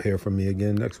all will hear from me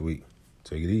again next week.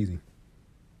 Take it easy.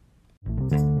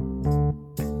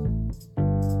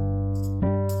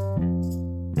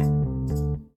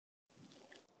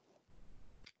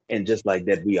 And just like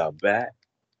that, we are back.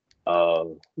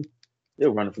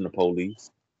 They're running from the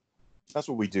police. That's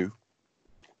what we do.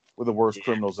 We're the worst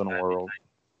criminals in the world.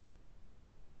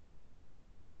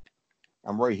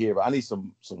 I'm right here, but I need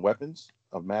some weapons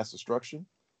of mass destruction,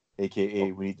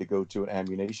 aka we need to go to an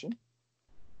ammunition.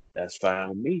 That's fine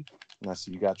with me. And I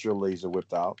see you got your laser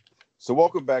whipped out. So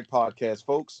welcome back, podcast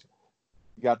folks.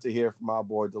 You got to hear from my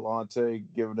boy Delonte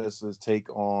giving us his take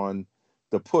on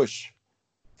the push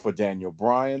for Daniel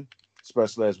Bryan,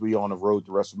 especially as we on the road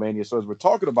to WrestleMania. So as we're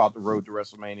talking about the road to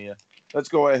WrestleMania, let's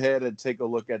go ahead and take a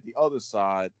look at the other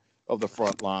side of the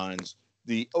front lines,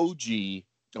 the OG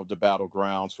of the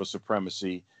battlegrounds for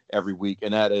supremacy every week,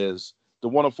 and that is the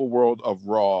wonderful world of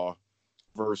Raw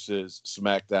versus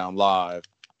SmackDown Live,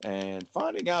 and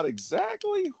finding out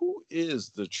exactly who is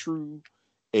the true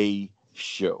A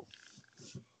show.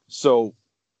 So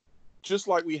just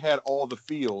like we had all the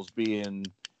fields being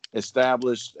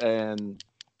established and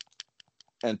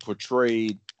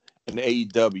portrayed in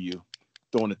AEW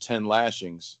during the 10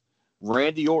 lashings,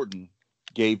 Randy Orton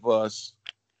gave us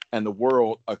and the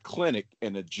world a clinic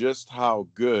into just how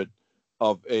good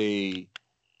of a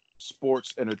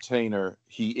sports entertainer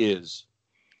he is.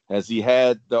 As he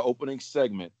had the opening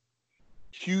segment,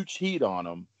 huge heat on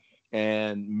him,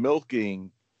 and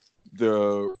milking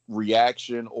the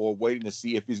reaction or waiting to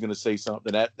see if he's going to say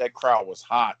something. That crowd was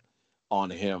hot on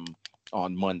him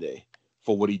on Monday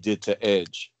for what he did to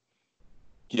Edge,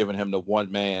 giving him the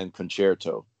one-man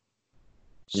concerto.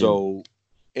 So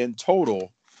in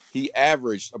total, he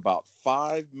averaged about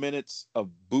 5 minutes of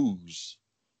booze.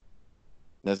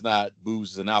 That's not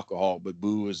booze and alcohol, but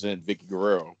booze and Vicky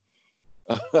Guerrero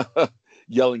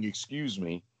yelling, "Excuse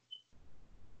me."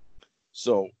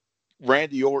 So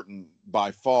Randy Orton,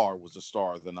 by far, was the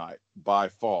star of the night. By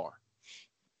far.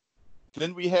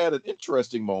 Then we had an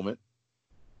interesting moment.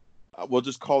 We'll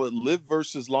just call it Liv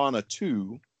versus Lana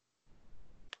 2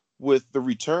 with the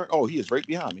return. Oh, he is right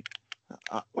behind me.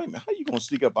 Wait a minute. How are you going to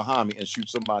sneak up behind me and shoot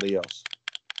somebody else?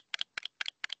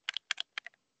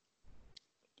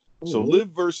 So Liv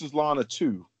versus Lana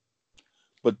 2.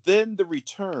 But then the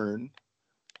return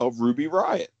of Ruby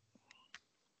Riott.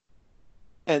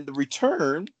 And the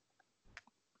return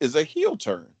is a heel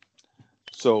turn.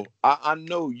 So I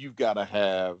know you've got to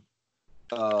have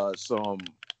some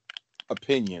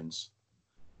opinions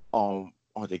on,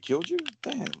 oh, they killed you?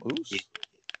 Damn, Moose.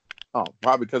 Oh,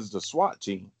 probably because it's a SWAT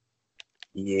team.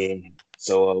 Yeah.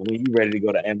 So when you ready to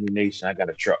go to ammunition, I got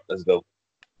a truck. Let's go.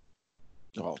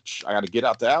 Oh, I got to get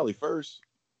out the alley first.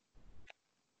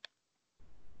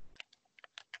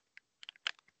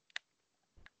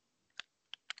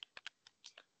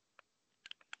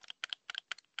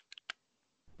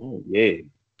 Oh, yeah.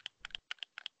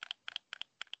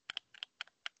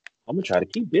 I'm going to try to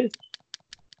keep this.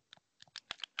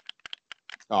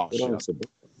 Oh, shit.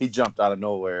 He jumped out of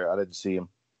nowhere. I didn't see him.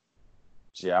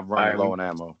 Yeah, I'm running low on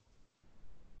ammo.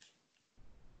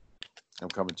 I'm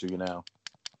coming to you now.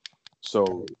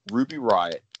 So, Ruby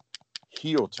Riott,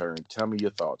 heel turn. Tell me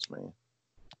your thoughts, man.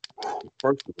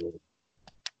 First of all,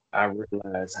 I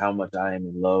realize how much I am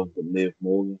in love with Liv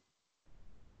Morgan.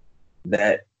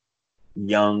 That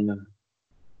young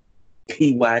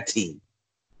PYT.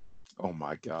 Oh,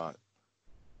 my God.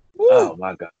 Woo! Oh,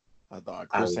 my God. I thought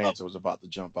Chris Hansen was about to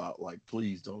jump out. Like,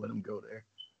 please don't let him go there.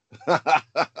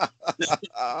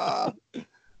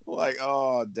 Like,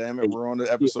 oh, damn it. We're on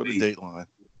the episode of Dateline.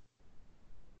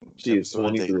 She is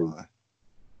 23.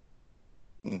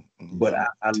 But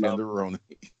I love her.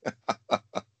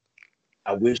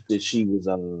 I wish that she was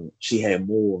she had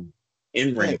more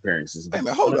in-ring appearances. Hey,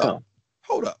 man, hold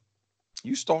up.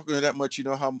 You stalking her that much, you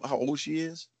know how old she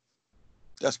is?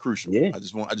 That's crucial. Yeah, I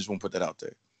just want to put that out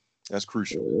there. That's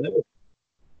crucial. oh,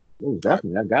 All right.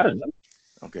 definitely. I got it.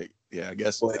 Okay. Yeah.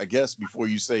 But I guess before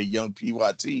you say young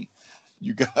PYT,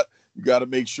 you got to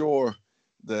make sure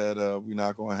that we're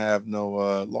not going to have no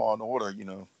Law and Order.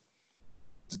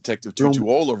 Detective you know,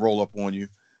 Tutuola roll up on you,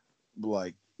 be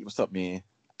like, "What's up, man?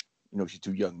 She's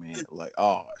too young, man." Like,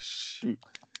 oh shoot.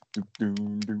 Do, do,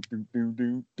 do, do, do,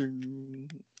 do, do.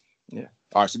 Yeah.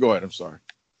 All right. So go ahead. I'm sorry.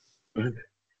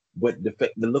 but the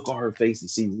look on her face to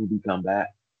see Ruby come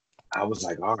back, I was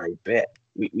like, all right, bet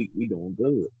we doing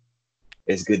good.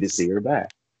 It's good to see her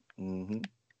back. Mm-hmm.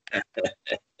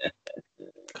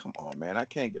 Come on, man. I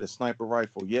can't get a sniper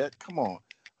rifle yet. Come on.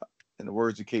 In the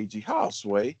words of KG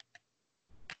Houseway.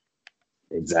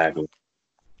 Exactly.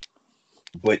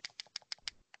 But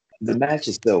the match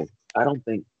itself, I don't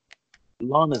think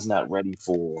Lana's not ready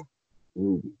for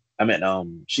Ruby. I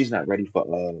mean, she's not ready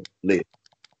for Liv.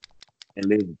 And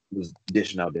Liv was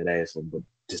dishing out that ass one, but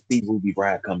to see Ruby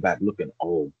Riott come back looking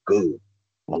all good.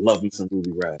 I love me some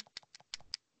Ruby Riott.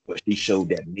 But she showed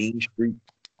that mean streak,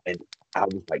 and I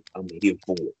was like, I'm here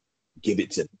for it. Give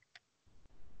it to me.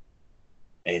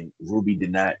 And Ruby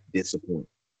did not disappoint.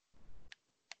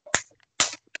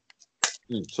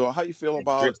 So how you feel And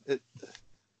drip. about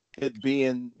it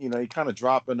being, he kind of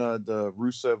dropping the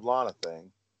Rusev Lana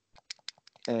thing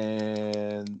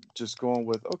and just going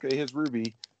with, okay, here's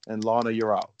Ruby and Lana,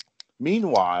 you're out.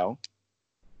 Meanwhile,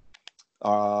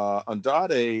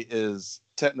 Andrade is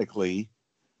technically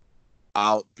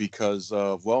out because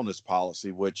of wellness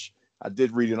policy, which I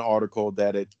did read an article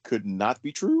that it could not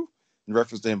be true in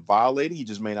reference to him violating. He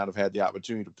just may not have had the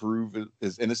opportunity to prove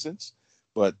his innocence,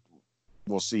 but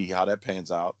we'll see how that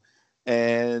pans out.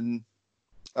 And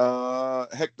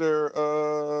Hector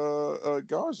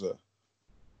Garza.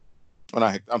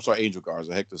 I'm sorry, Angel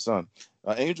Garza, Hector's son.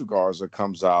 Angel Garza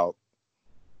comes out,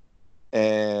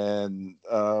 and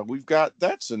we've got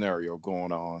that scenario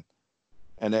going on,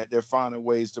 and that they're finding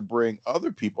ways to bring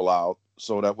other people out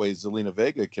so that way Zelina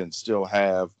Vega can still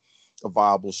have a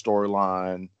viable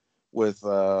storyline with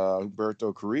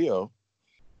Humberto Carrillo.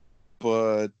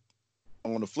 But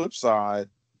on the flip side,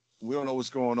 we don't know what's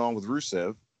going on with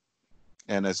Rusev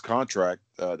and his contract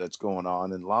that's going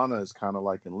on, and Lana is kind of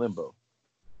like in limbo.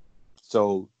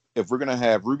 So if we're going to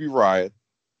have Ruby Riott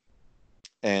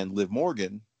and Liv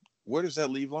Morgan, where does that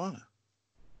leave Lana?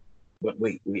 But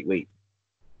wait.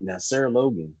 Now, Sarah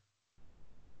Logan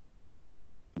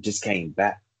just came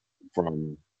back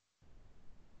from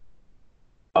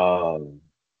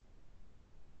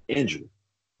injury.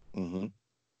 Mm-hmm.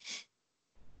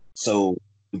 So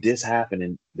this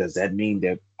happening, does that mean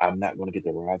that I'm not going to get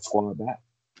the Riott Squad back?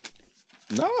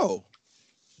 No.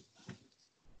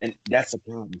 And that's a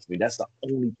problem for me. That's the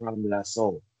only problem that I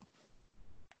saw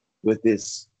with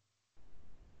this,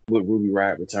 with Ruby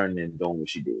Riott returning and doing what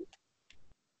she did.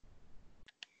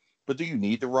 But do you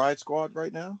need the Riott Squad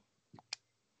right now?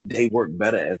 They work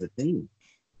better as a team.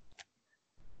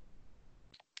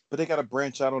 But they got to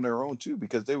branch out on their own too,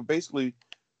 because they were basically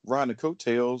riding the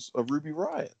coattails of Ruby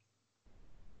Riott.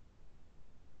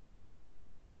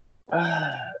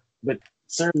 But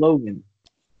Sarah Logan,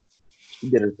 she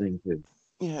did her thing too.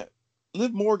 Yeah,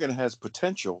 Liv Morgan has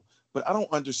potential, but I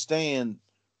don't understand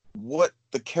what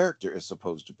the character is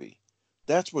supposed to be.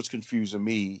 That's what's confusing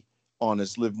me on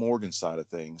this Liv Morgan side of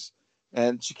things.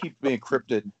 And she keeps being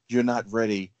cryptic. You're not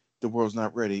ready. The world's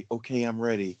not ready. Okay, I'm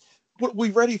ready. What are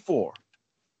we ready for?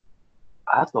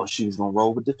 I thought she was going to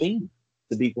roll with the Fiend,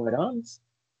 to be quite honest.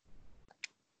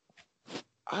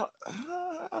 I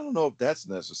don't know if that's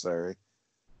necessary.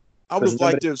 I would Because have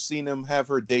liked to have seen him have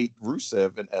her date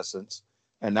Rusev in essence,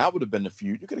 and that would have been the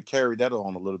feud. You could have carried that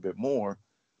on a little bit more,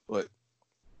 but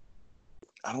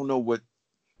I don't know what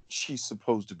she's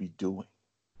supposed to be doing.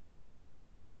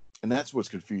 And that's what's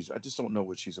confusing. I just don't know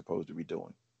what she's supposed to be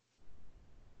doing.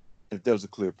 If there was a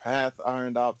clear path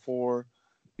ironed out for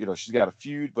her, she's got a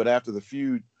feud, but after the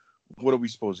feud, what are we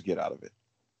supposed to get out of it?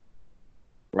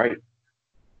 right.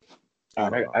 I I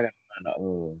don't know. got to find out.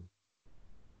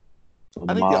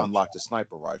 I need to unlock the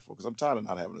sniper rifle because I'm tired of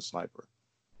not having a sniper.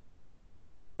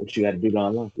 What you got to do to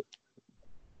unlock it?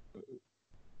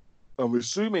 I'm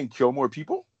assuming kill more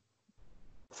people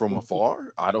from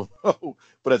afar. I don't know,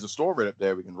 but as a store right up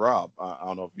there, we can rob. I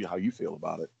don't know how you feel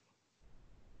about it.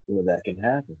 Well, that can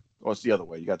happen. Or it's the other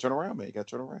way. You got to turn around, man. You got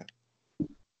to turn around.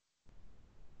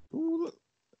 Ooh, look.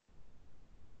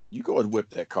 You go and whip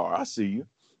that car. I see you.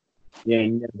 You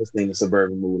ain't never seen a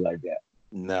Suburban move like that.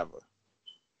 Never.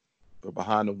 But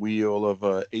behind the wheel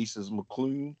of Aces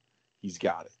McClune, he's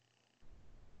got it.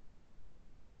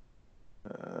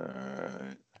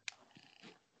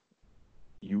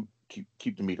 You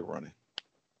keep the meter running.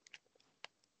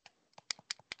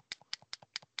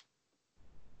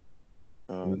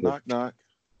 Knock, knock.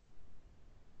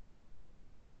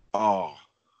 Oh,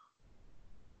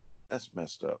 that's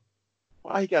messed up.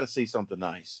 Why you got to say something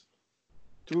nice?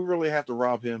 Do we really have to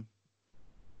rob him?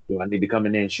 Do I need to come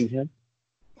in there and shoot him?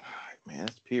 Man,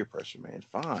 that's peer pressure, man.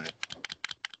 Fine.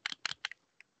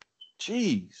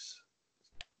 Jeez.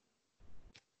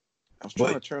 I was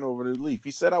trying to turn over the leaf.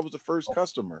 He said I was the first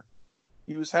customer.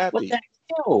 He was happy. What the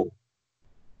hell?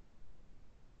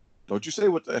 Don't you say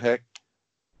what the heck.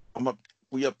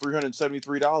 We up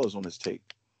 $373 on this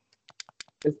tape.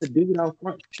 It's the dude out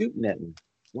front shooting at me.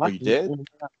 Are you dead?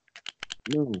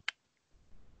 No.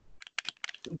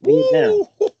 Ooh,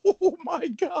 oh my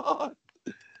God.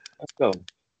 Let's go.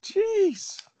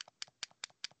 Jeez.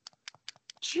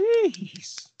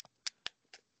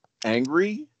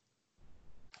 Angry?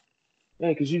 Yeah,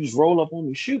 because you just roll up on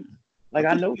me shooting. Like,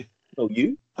 I know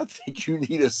you. I think you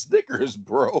need a Snickers,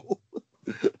 bro.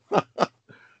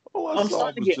 I'm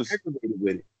starting to get aggravated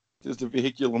with it. Just a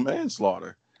vehicular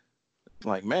manslaughter.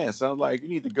 Like, man, sounds like you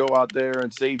need to go out there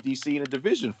and save DC in a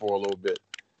division for a little bit.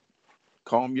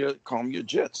 Calm your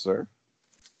jets, sir.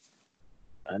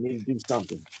 I need to do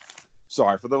something.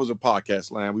 Sorry, for those in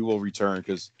podcast land, we will return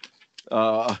because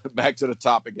back to the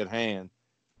topic at hand,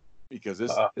 because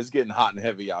it's getting hot and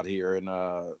heavy out here in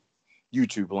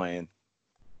YouTube land.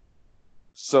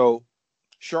 So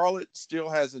Charlotte still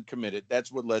hasn't committed.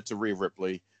 That's what led to Rhea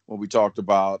Ripley when we talked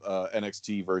about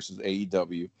NXT versus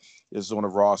AEW. This is on the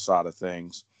Raw side of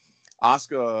things.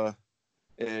 Asuka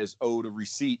is owed a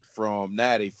receipt from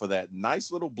Natty for that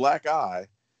nice little black eye,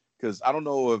 because I don't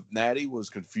know if Natty was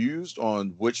confused on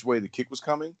which way the kick was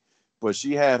coming, but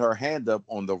she had her hand up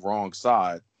on the wrong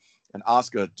side, and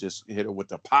Asuka just hit her with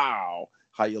the pow.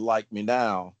 How you like me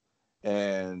now?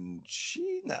 And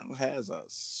she now has a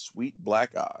sweet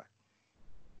black eye.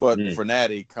 But for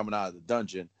Natty coming out of the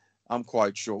dungeon, I'm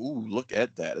quite sure. Ooh, look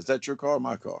at that. Is that your car or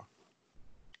my car?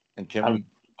 And can I don't know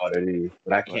what it is,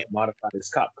 but I can't modify this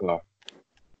cop car.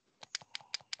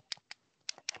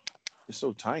 It's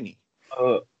so tiny.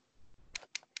 Oh,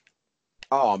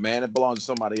 man, it belongs to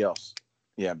somebody else.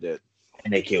 Yeah, I'm dead.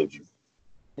 And they killed you.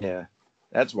 Yeah,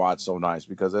 that's why it's so nice,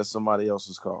 because that's somebody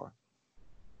else's car.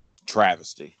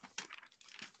 Travesty.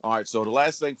 All right, so the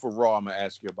last thing for Raw I'm going to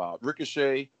ask you about.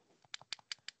 Ricochet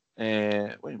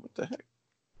and... Wait, what the heck?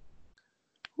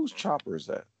 Whose chopper is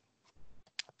that?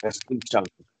 That's Luke Chopper.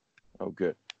 Oh,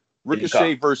 good.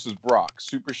 Ricochet versus Brock.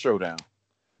 Super Showdown.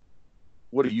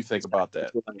 What do you think about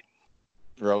that?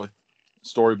 Really?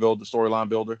 Storyline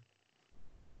builder?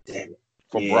 Damn it.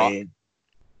 For Brock?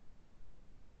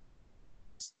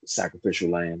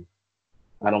 Sacrificial lamb.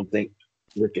 I don't think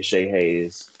Ricochet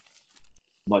has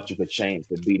much of a chance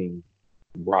of beating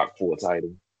Brock for a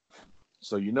title.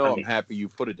 So I'm happy you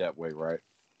put it that way, right?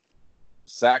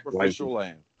 Sacrificial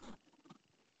lamb.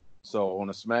 So on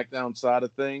the SmackDown side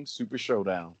of things, Super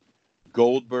Showdown.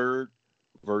 Goldberg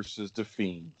versus The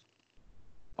Fiend.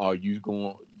 Do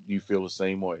you feel the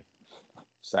same way?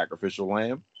 Sacrificial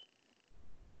lamb?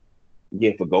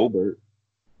 Yeah, for Goldberg.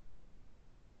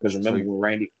 Because remember when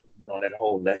Randy on that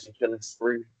whole legend killing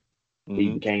spree, he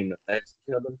became the legend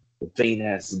killer. The Fiend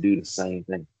has to do the same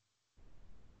thing.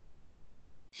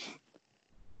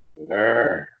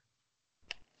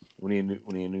 We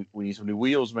need some new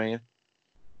wheels, man.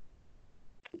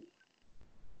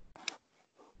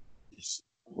 Just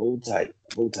hold tight.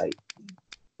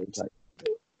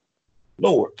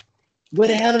 Lord, where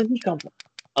the hell did he come from?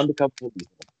 Undercover police.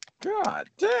 God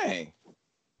dang.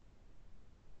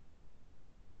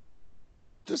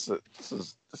 This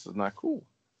is not cool.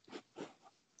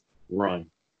 Run.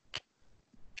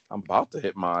 I'm about to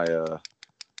hit my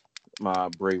my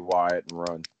Bray Wyatt and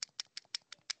run.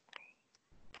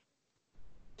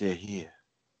 They're here.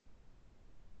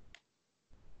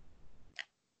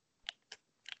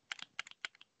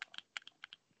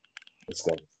 Let's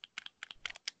go.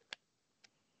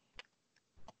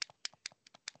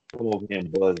 Come over here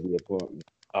and buzz the apartment.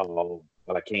 Oh,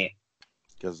 but I can't.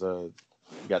 Because you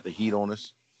got the heat on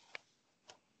us.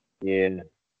 Yeah.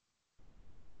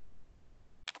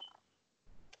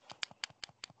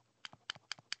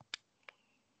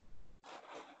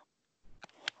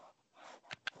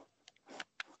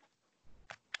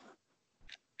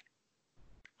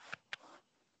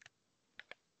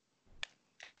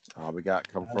 All we got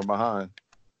come from behind.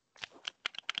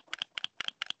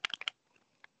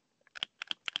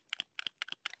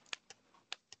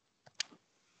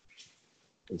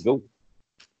 Let's go.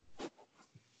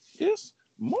 It's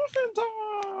muffin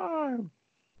time.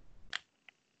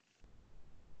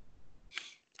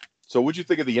 So what'd you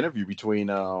think of the interview between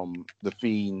The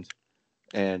Fiend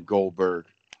and Goldberg?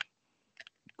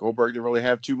 Goldberg didn't really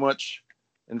have too much,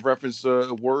 in reference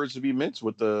words to be minced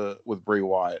with Bray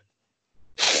Wyatt.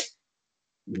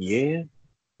 Yeah,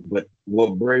 but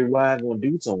what Bray Wyatt gonna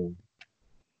do to him?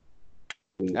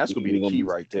 That's gonna be the key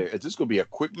right there. Is this gonna be a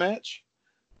quick match?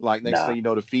 Like next thing you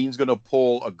know, the Fiend's gonna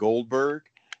pull a Goldberg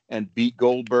and beat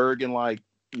Goldberg in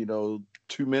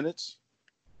 2 minutes.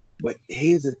 But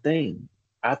here's the thing: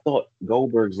 I thought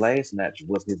Goldberg's last match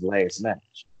was his last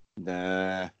match.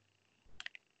 Nah,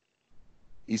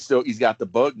 he's got the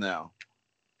bug now.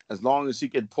 As long as he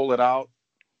can pull it out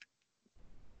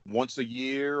once a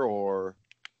year or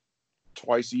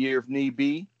twice a year if need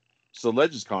be, it's a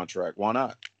Legends contract. Why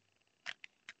not?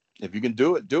 If you can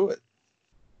do it, do it.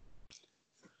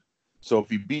 So if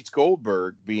he beats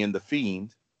Goldberg being the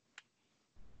Fiend,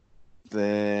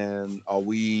 then are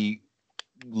we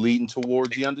leading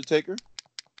towards The Undertaker?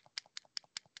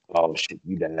 Oh, shit,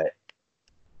 you died.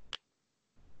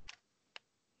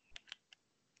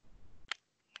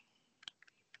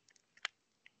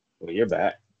 Well, you're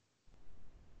back.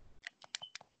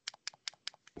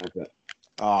 Okay.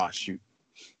 Ah, shoot.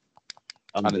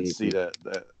 I didn't see busy.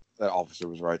 that officer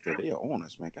was right there. They are on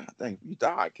us, man. God dang, you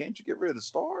died. Can't you get rid of the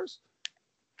stars?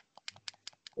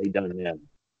 They done now.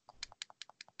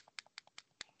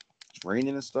 It's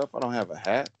raining and stuff. I don't have a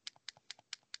hat.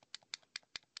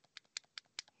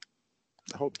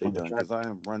 I hope they done, because I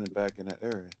am running back in that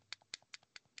area.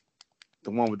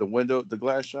 The one with the window, the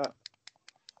glass shot.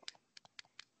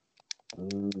 I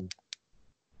don't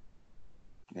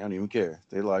even care.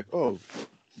 They like, oh,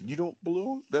 you don't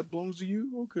belong? That belongs to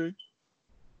you? Okay.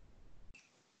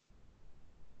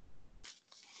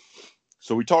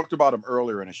 So we talked about him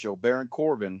earlier in the show. Baron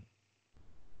Corbin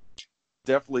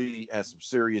definitely has some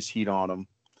serious heat on him.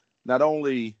 Not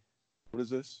only, what is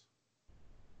this?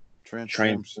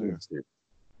 Transform.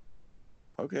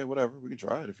 Okay, whatever. We can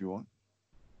try it if you want.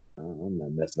 I'm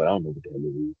not messing, but I don't know what the hell it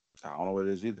is. I don't know what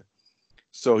it is either.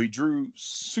 So he drew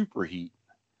super heat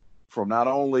from not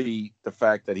only the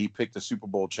fact that he picked the Super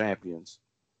Bowl champions,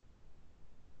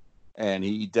 and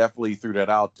he definitely threw that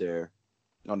out there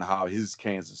on how his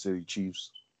Kansas City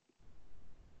Chiefs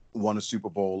won a Super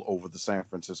Bowl over the San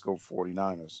Francisco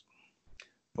 49ers.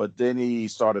 But then he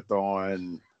started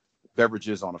throwing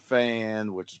beverages on a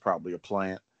fan, which is probably a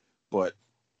plant, but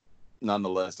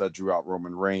nonetheless, that drew out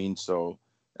Roman Reigns. So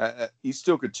he's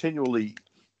still continually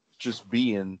just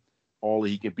being all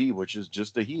he could be, which is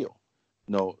just a heel.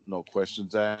 No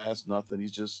questions asked, nothing.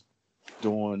 He's just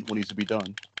doing what needs to be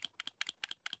done.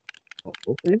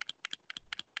 Okay.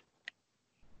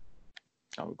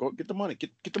 Now go get the money.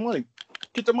 Get the money.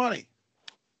 Get the money.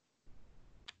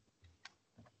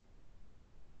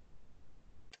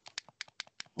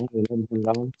 Okay,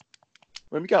 $1,100.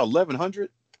 Wait, we got 1,100.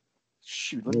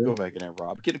 Shoot, let me go back in there,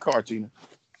 Rob. Get a car, Tina.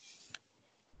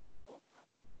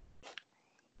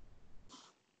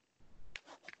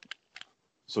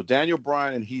 So Daniel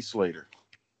Bryan and Heath Slater.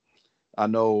 I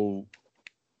know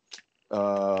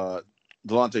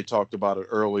Delonte talked about it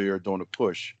earlier during the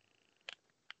push.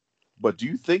 But do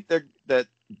you think that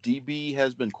DB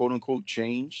has been quote unquote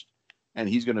changed and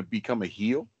he's going to become a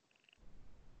heel?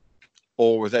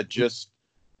 Or was that just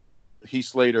Heath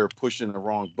Slater pushing the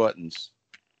wrong buttons?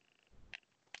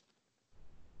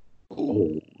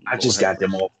 Ooh, I just got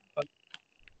them off.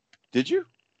 Did you?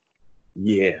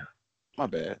 Yeah. My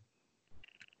bad.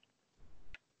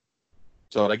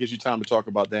 So that gives you time to talk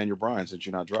about Daniel Bryan since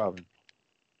you're not driving.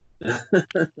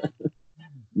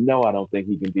 No, I don't think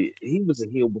he can be. He was a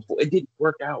heel before. It didn't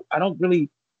work out.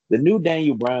 The new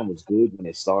Daniel Bryan was good when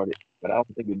it started, but I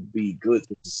don't think it'd be good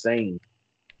to sustain.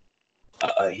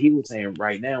 He was saying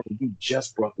right now, he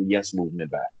just brought the Yes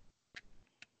movement back.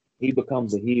 He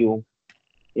becomes a heel.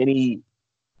 Any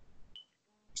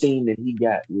scene that he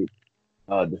got with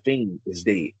the Fiend is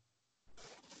dead.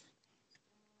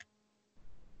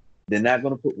 They're not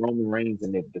going to put Roman Reigns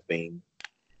in there with the Fiend.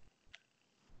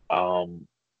 So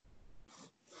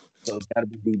it's got to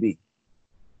be DB.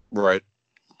 Right.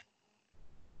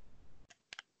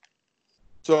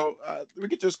 So we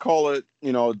could just call it,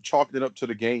 chalking it up to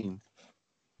the game.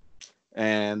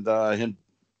 And him,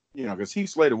 because Heath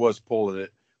Slater was pouring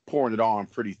it on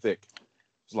pretty thick.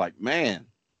 It's like, man,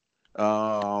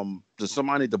 does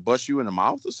somebody need to bust you in the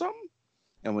mouth or something?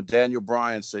 And when Daniel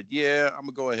Bryan said, yeah, I'm going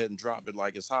to go ahead and drop it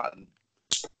like it's hot. And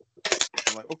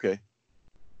I'm like, okay,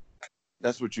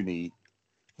 that's what you need.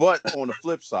 But on the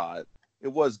flip side, it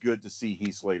was good to see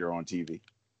Heath Slater on TV.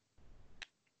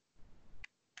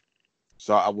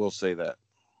 So I will say that.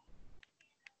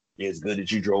 Yeah, it's good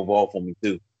that you drove off on me,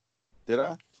 too. Did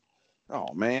I?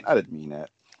 Oh, man, I didn't mean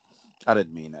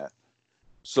that.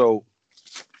 So,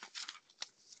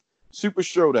 Super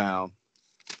Showdown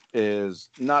is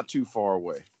not too far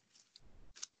away.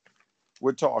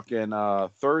 We're talking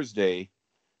Thursday,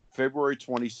 February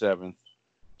 27th,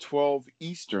 12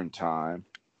 Eastern time.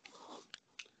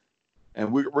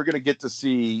 And we're going to get to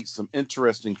see some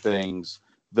interesting things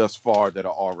thus far that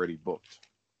are already booked.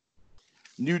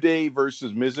 New Day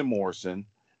versus Miz and Morrison,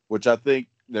 which I think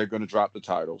they're going to drop the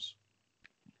titles.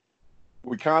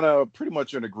 We kind of pretty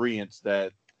much in agreement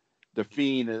that The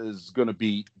Fiend is going to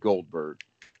beat Goldberg.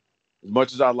 As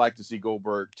much as I'd like to see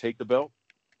Goldberg take the belt,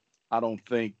 I don't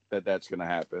think that that's going to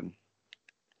happen.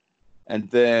 And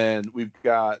then we've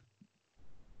got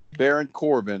Baron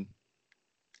Corbin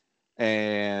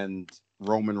and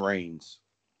Roman Reigns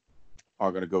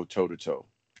are going to go toe-to-toe.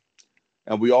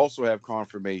 And we also have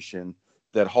confirmation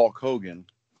that Hulk Hogan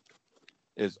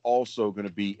is also going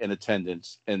to be in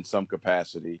attendance in some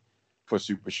capacity for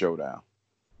Super Showdown.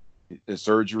 His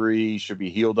surgery should be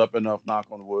healed up enough, knock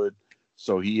on wood,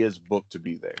 so he is booked to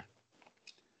be there.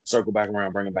 Circle back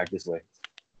around, bring him back this way.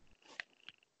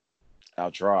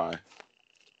 I'll try.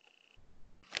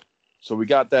 So we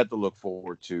got that to look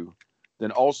forward to.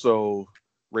 Then also,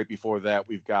 right before that,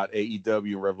 we've got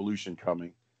AEW Revolution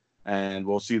coming. And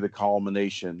we'll see the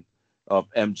culmination of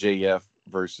MJF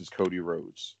versus Cody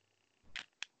Rhodes.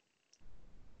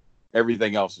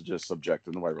 Everything else is just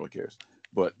subjective. Nobody really cares.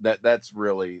 But that's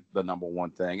really the number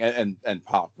one thing. And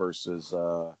Pop versus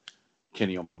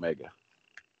Kenny Omega.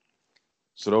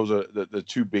 So those are the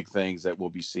two big things that we'll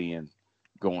be seeing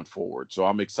going forward. So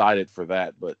I'm excited for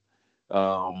that. But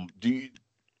do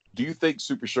you think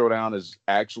Super Showdown is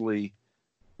actually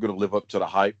going to live up to the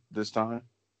hype this time?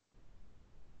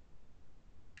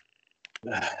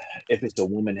 If it's a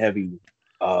woman heavy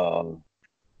card,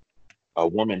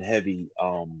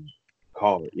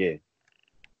 yeah.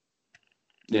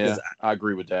 Yeah, I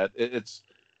agree with that.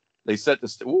 They set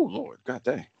the oh Lord, God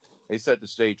dang, they set the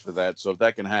stage for that. So if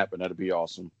that can happen, that'd be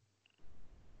awesome.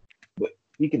 But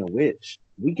speaking of which,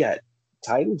 we got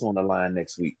titles on the line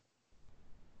next week.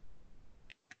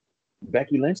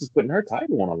 Becky Lynch is putting her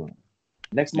title on the line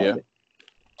next Monday.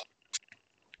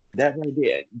 That right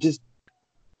there, just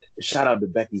shout out to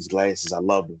Becky's glasses. I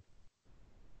love them.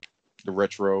 The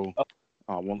retro.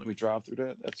 Won't let me drive through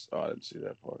that. I didn't see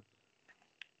that part.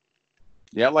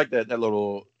 Yeah, I like that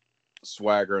little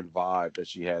swagger and vibe that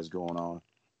she has going on.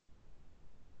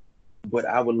 But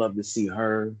I would love to see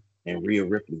her and Rhea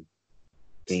Ripley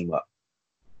team up.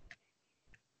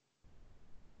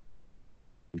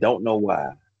 Don't know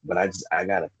why, but I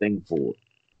got a thing for it.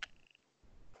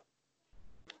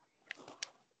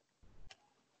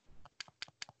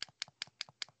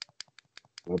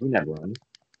 Well, we're not running.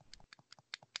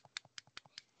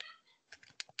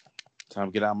 Time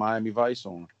to get out Miami Vice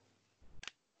on.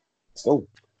 Let's go.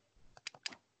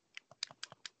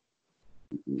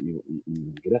 You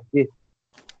get up here.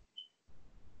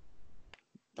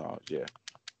 Oh, yeah.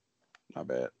 Not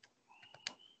bad.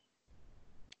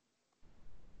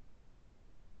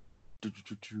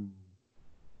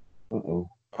 Uh-oh.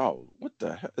 Oh, what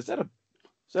the hell? Is that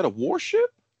a warship?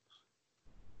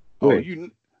 Where? Oh, you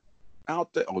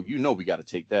out there? Oh, we got to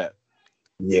take that.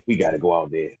 Yeah, we got to go out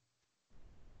there.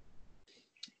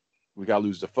 We got to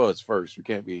lose the fuzz first. We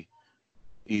can't be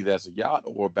either as a yacht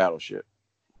or a battleship.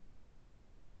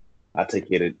 I'll take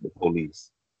care of the police.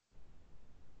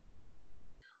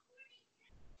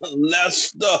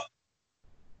 Lester.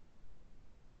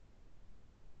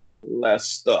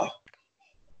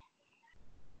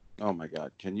 Oh my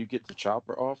God. Can you get the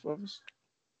chopper off of us?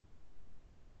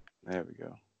 There we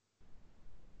go.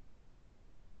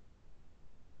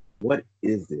 What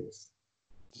is this?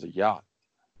 It's a yacht.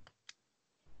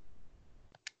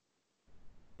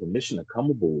 Permission to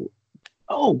come aboard.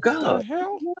 Oh, What God. the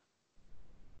hell?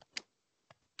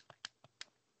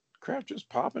 Crap just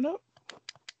popping up?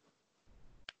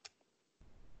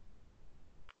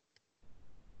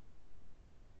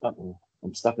 Uh-oh.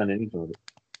 I'm stuck underneath of it.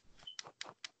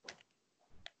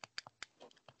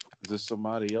 Is this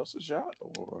somebody else's yacht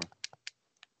or?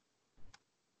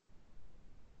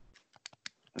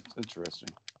 That's interesting.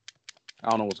 I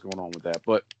don't know what's going on with that,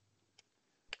 but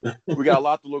we got a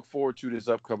lot to look forward to this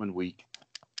upcoming week.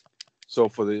 So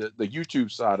for the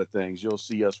YouTube side of things, you'll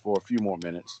see us for a few more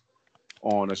minutes.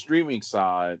 On the streaming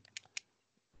side,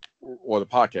 or the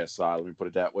podcast side, let me put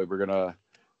it that way, we're going to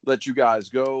let you guys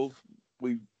go.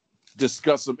 We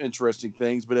discussed some interesting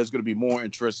things, but there's going to be more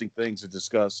interesting things to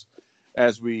discuss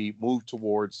as we move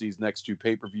towards these next two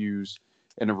pay-per-views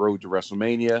and the road to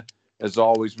WrestleMania. As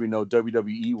always, we know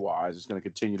WWE-wise is going to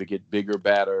continue to get bigger,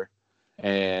 badder,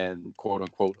 and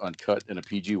quote-unquote uncut in a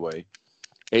PG way.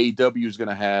 AEW is going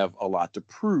to have a lot to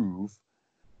prove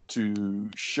to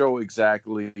show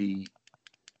exactly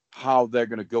how they're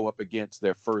going to go up against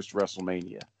their first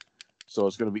WrestleMania. So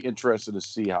it's going to be interesting to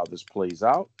see how this plays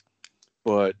out.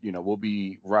 But, we'll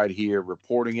be right here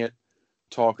reporting it,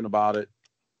 talking about it,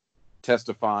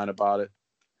 testifying about it,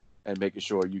 and making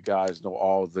sure you guys know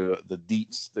all the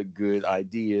deets, the good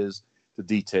ideas, the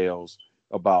details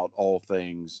about all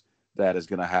things that is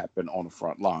going to happen on the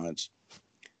front lines.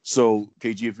 So,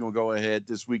 KG, if you want to go ahead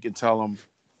this week and tell them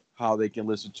how they can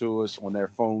listen to us on their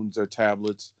phones, their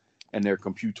tablets, and their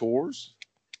computers.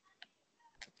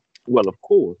 Well, of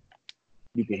course,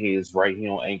 you can hear us right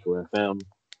here on Anchor FM.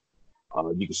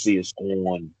 You can see us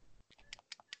on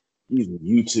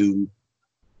YouTube,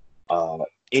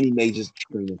 any major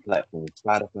streaming platform,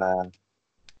 Spotify,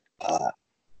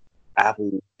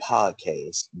 Apple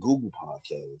Podcasts, Google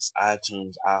Podcasts,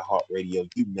 iTunes, iHeartRadio,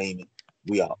 you name it,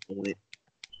 we are on it.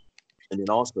 And then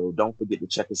also, don't forget to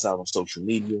check us out on social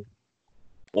media,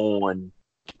 on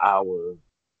our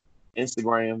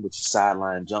Instagram, which is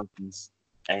Sideline Junkies,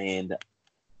 and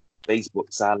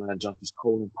Facebook, Sideline Junkies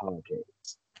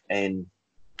 _podcast. And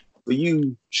for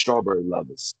you strawberry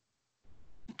lovers,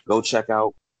 go check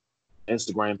out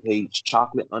Instagram page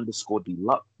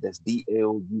chocolate_deluxe. That's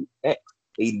DLUX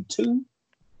 82.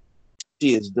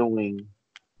 She is doing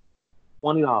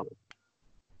 $20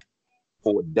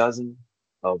 for a dozen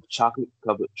of chocolate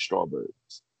covered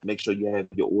strawberries. Make sure you have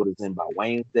your orders in by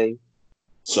Wednesday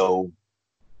so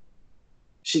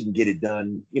she can get it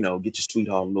done. Get your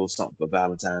sweetheart a little something for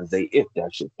Valentine's Day if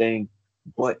that's your thing.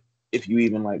 But if you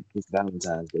even like this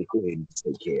Valentine's Day, go ahead and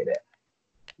take care of that.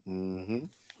 Mm-hmm.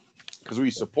 Because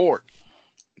we support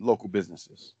local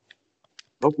businesses.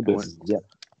 Local businesses, yeah.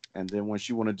 And then once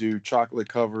you want to do chocolate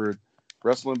covered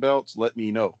wrestling belts, let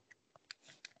me know.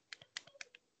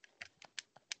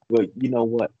 Well, you know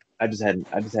what? I just had an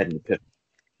epiphany.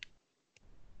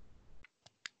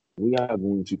 We are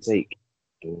going to take,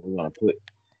 and we're going to put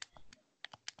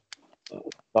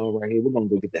fellow right here. We're going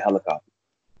to go get the helicopter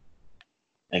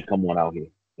and come on out here,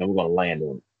 and we're going to land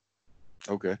on it.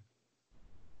 Okay.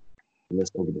 Let's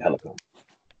go get the helicopter.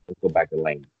 Let's go back to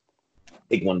land.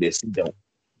 Take one of this. Don't.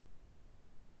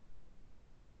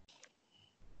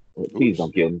 Please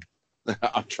don't kill me.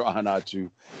 I'm trying not to.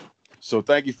 So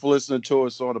thank you for listening to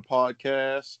us on the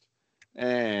podcast.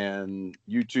 And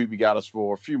YouTube, you got us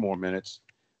for a few more minutes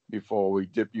before we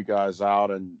dip you guys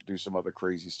out and do some other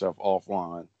crazy stuff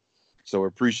offline. So we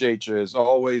appreciate you as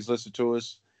always. Listen to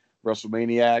us.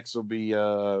 WrestleManiacs will be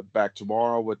back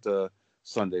tomorrow with the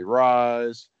Sunday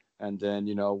Rise. And then,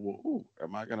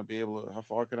 am I going to be able to, how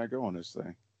far can I go on this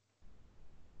thing?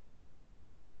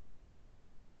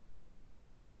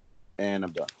 And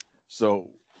I'm done.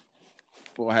 So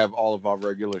we'll have all of our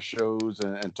regular shows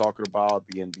and talking about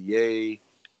the NBA.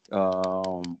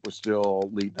 We're still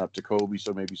leading up to Kobe,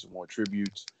 so maybe some more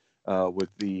tributes with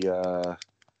the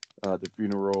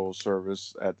funeral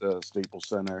service at the Staples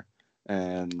Center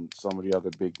and some of the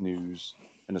other big news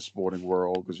in the sporting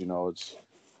world, because it's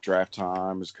draft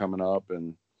time is coming up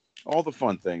and all the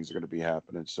fun things are going to be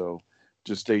happening. So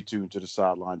just stay tuned to the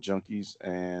Sideline Junkies,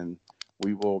 and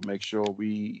we will make sure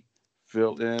we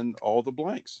fill in all the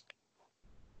blanks.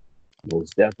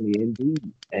 Most definitely,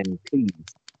 indeed. And please,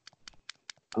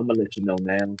 I'm going to let you know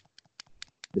now,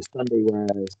 the Sunday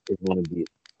Rise is going to be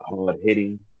hard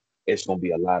hitting. It's going to be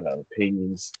a lot of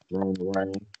opinions thrown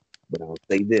around. But I'll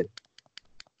say this,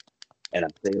 and I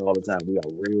say it all the time, we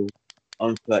are real,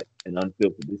 uncut, and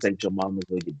unfiltered. This ain't your mama's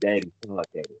or your daddy's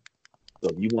podcast. So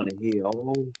if you want to hear,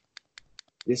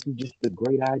 this is just a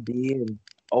great idea, and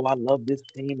I love this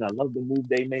team, I love the move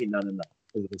they made. No.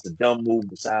 Because if it's a dumb move,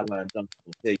 the Sideline Junkies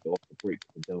will take you off the break.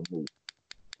 It's a dumb move.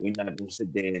 We're not going to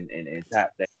sit there and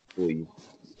tap that for you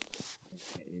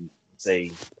and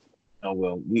say,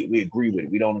 we agree with it.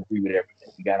 We don't agree with everything.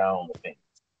 We got our own opinions.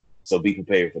 So be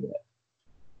prepared for that.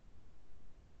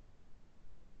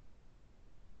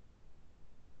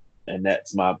 And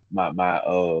that's my my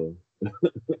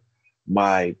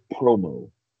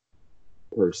promo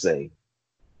per se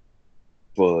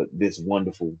for this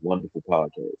wonderful, wonderful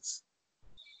podcast.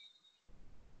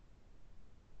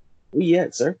 Where you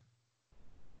at, sir?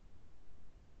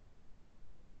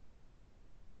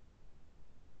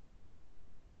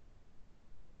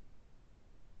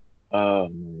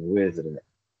 Where's it at?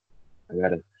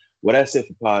 That's it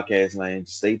for podcast land.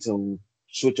 Stay tuned.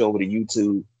 Switch over to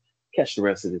YouTube. Catch the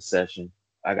rest of this session.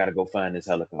 I gotta go find this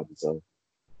helicopter. So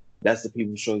that's the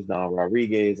People's Choice, Don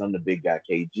Rodriguez. I'm the big guy,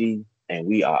 KG, and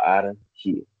we are out of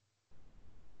here.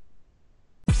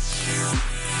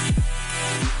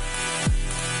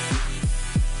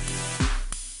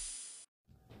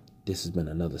 This has been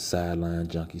another Sideline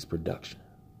Junkies production,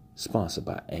 sponsored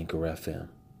by Anchor FM.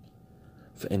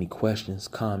 For any questions,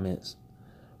 comments,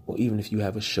 or even if you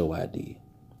have a show idea,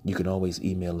 you can always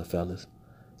email the fellas,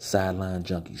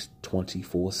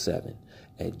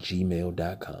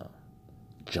 sidelinejunkies247@gmail.com.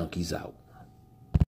 Junkies out.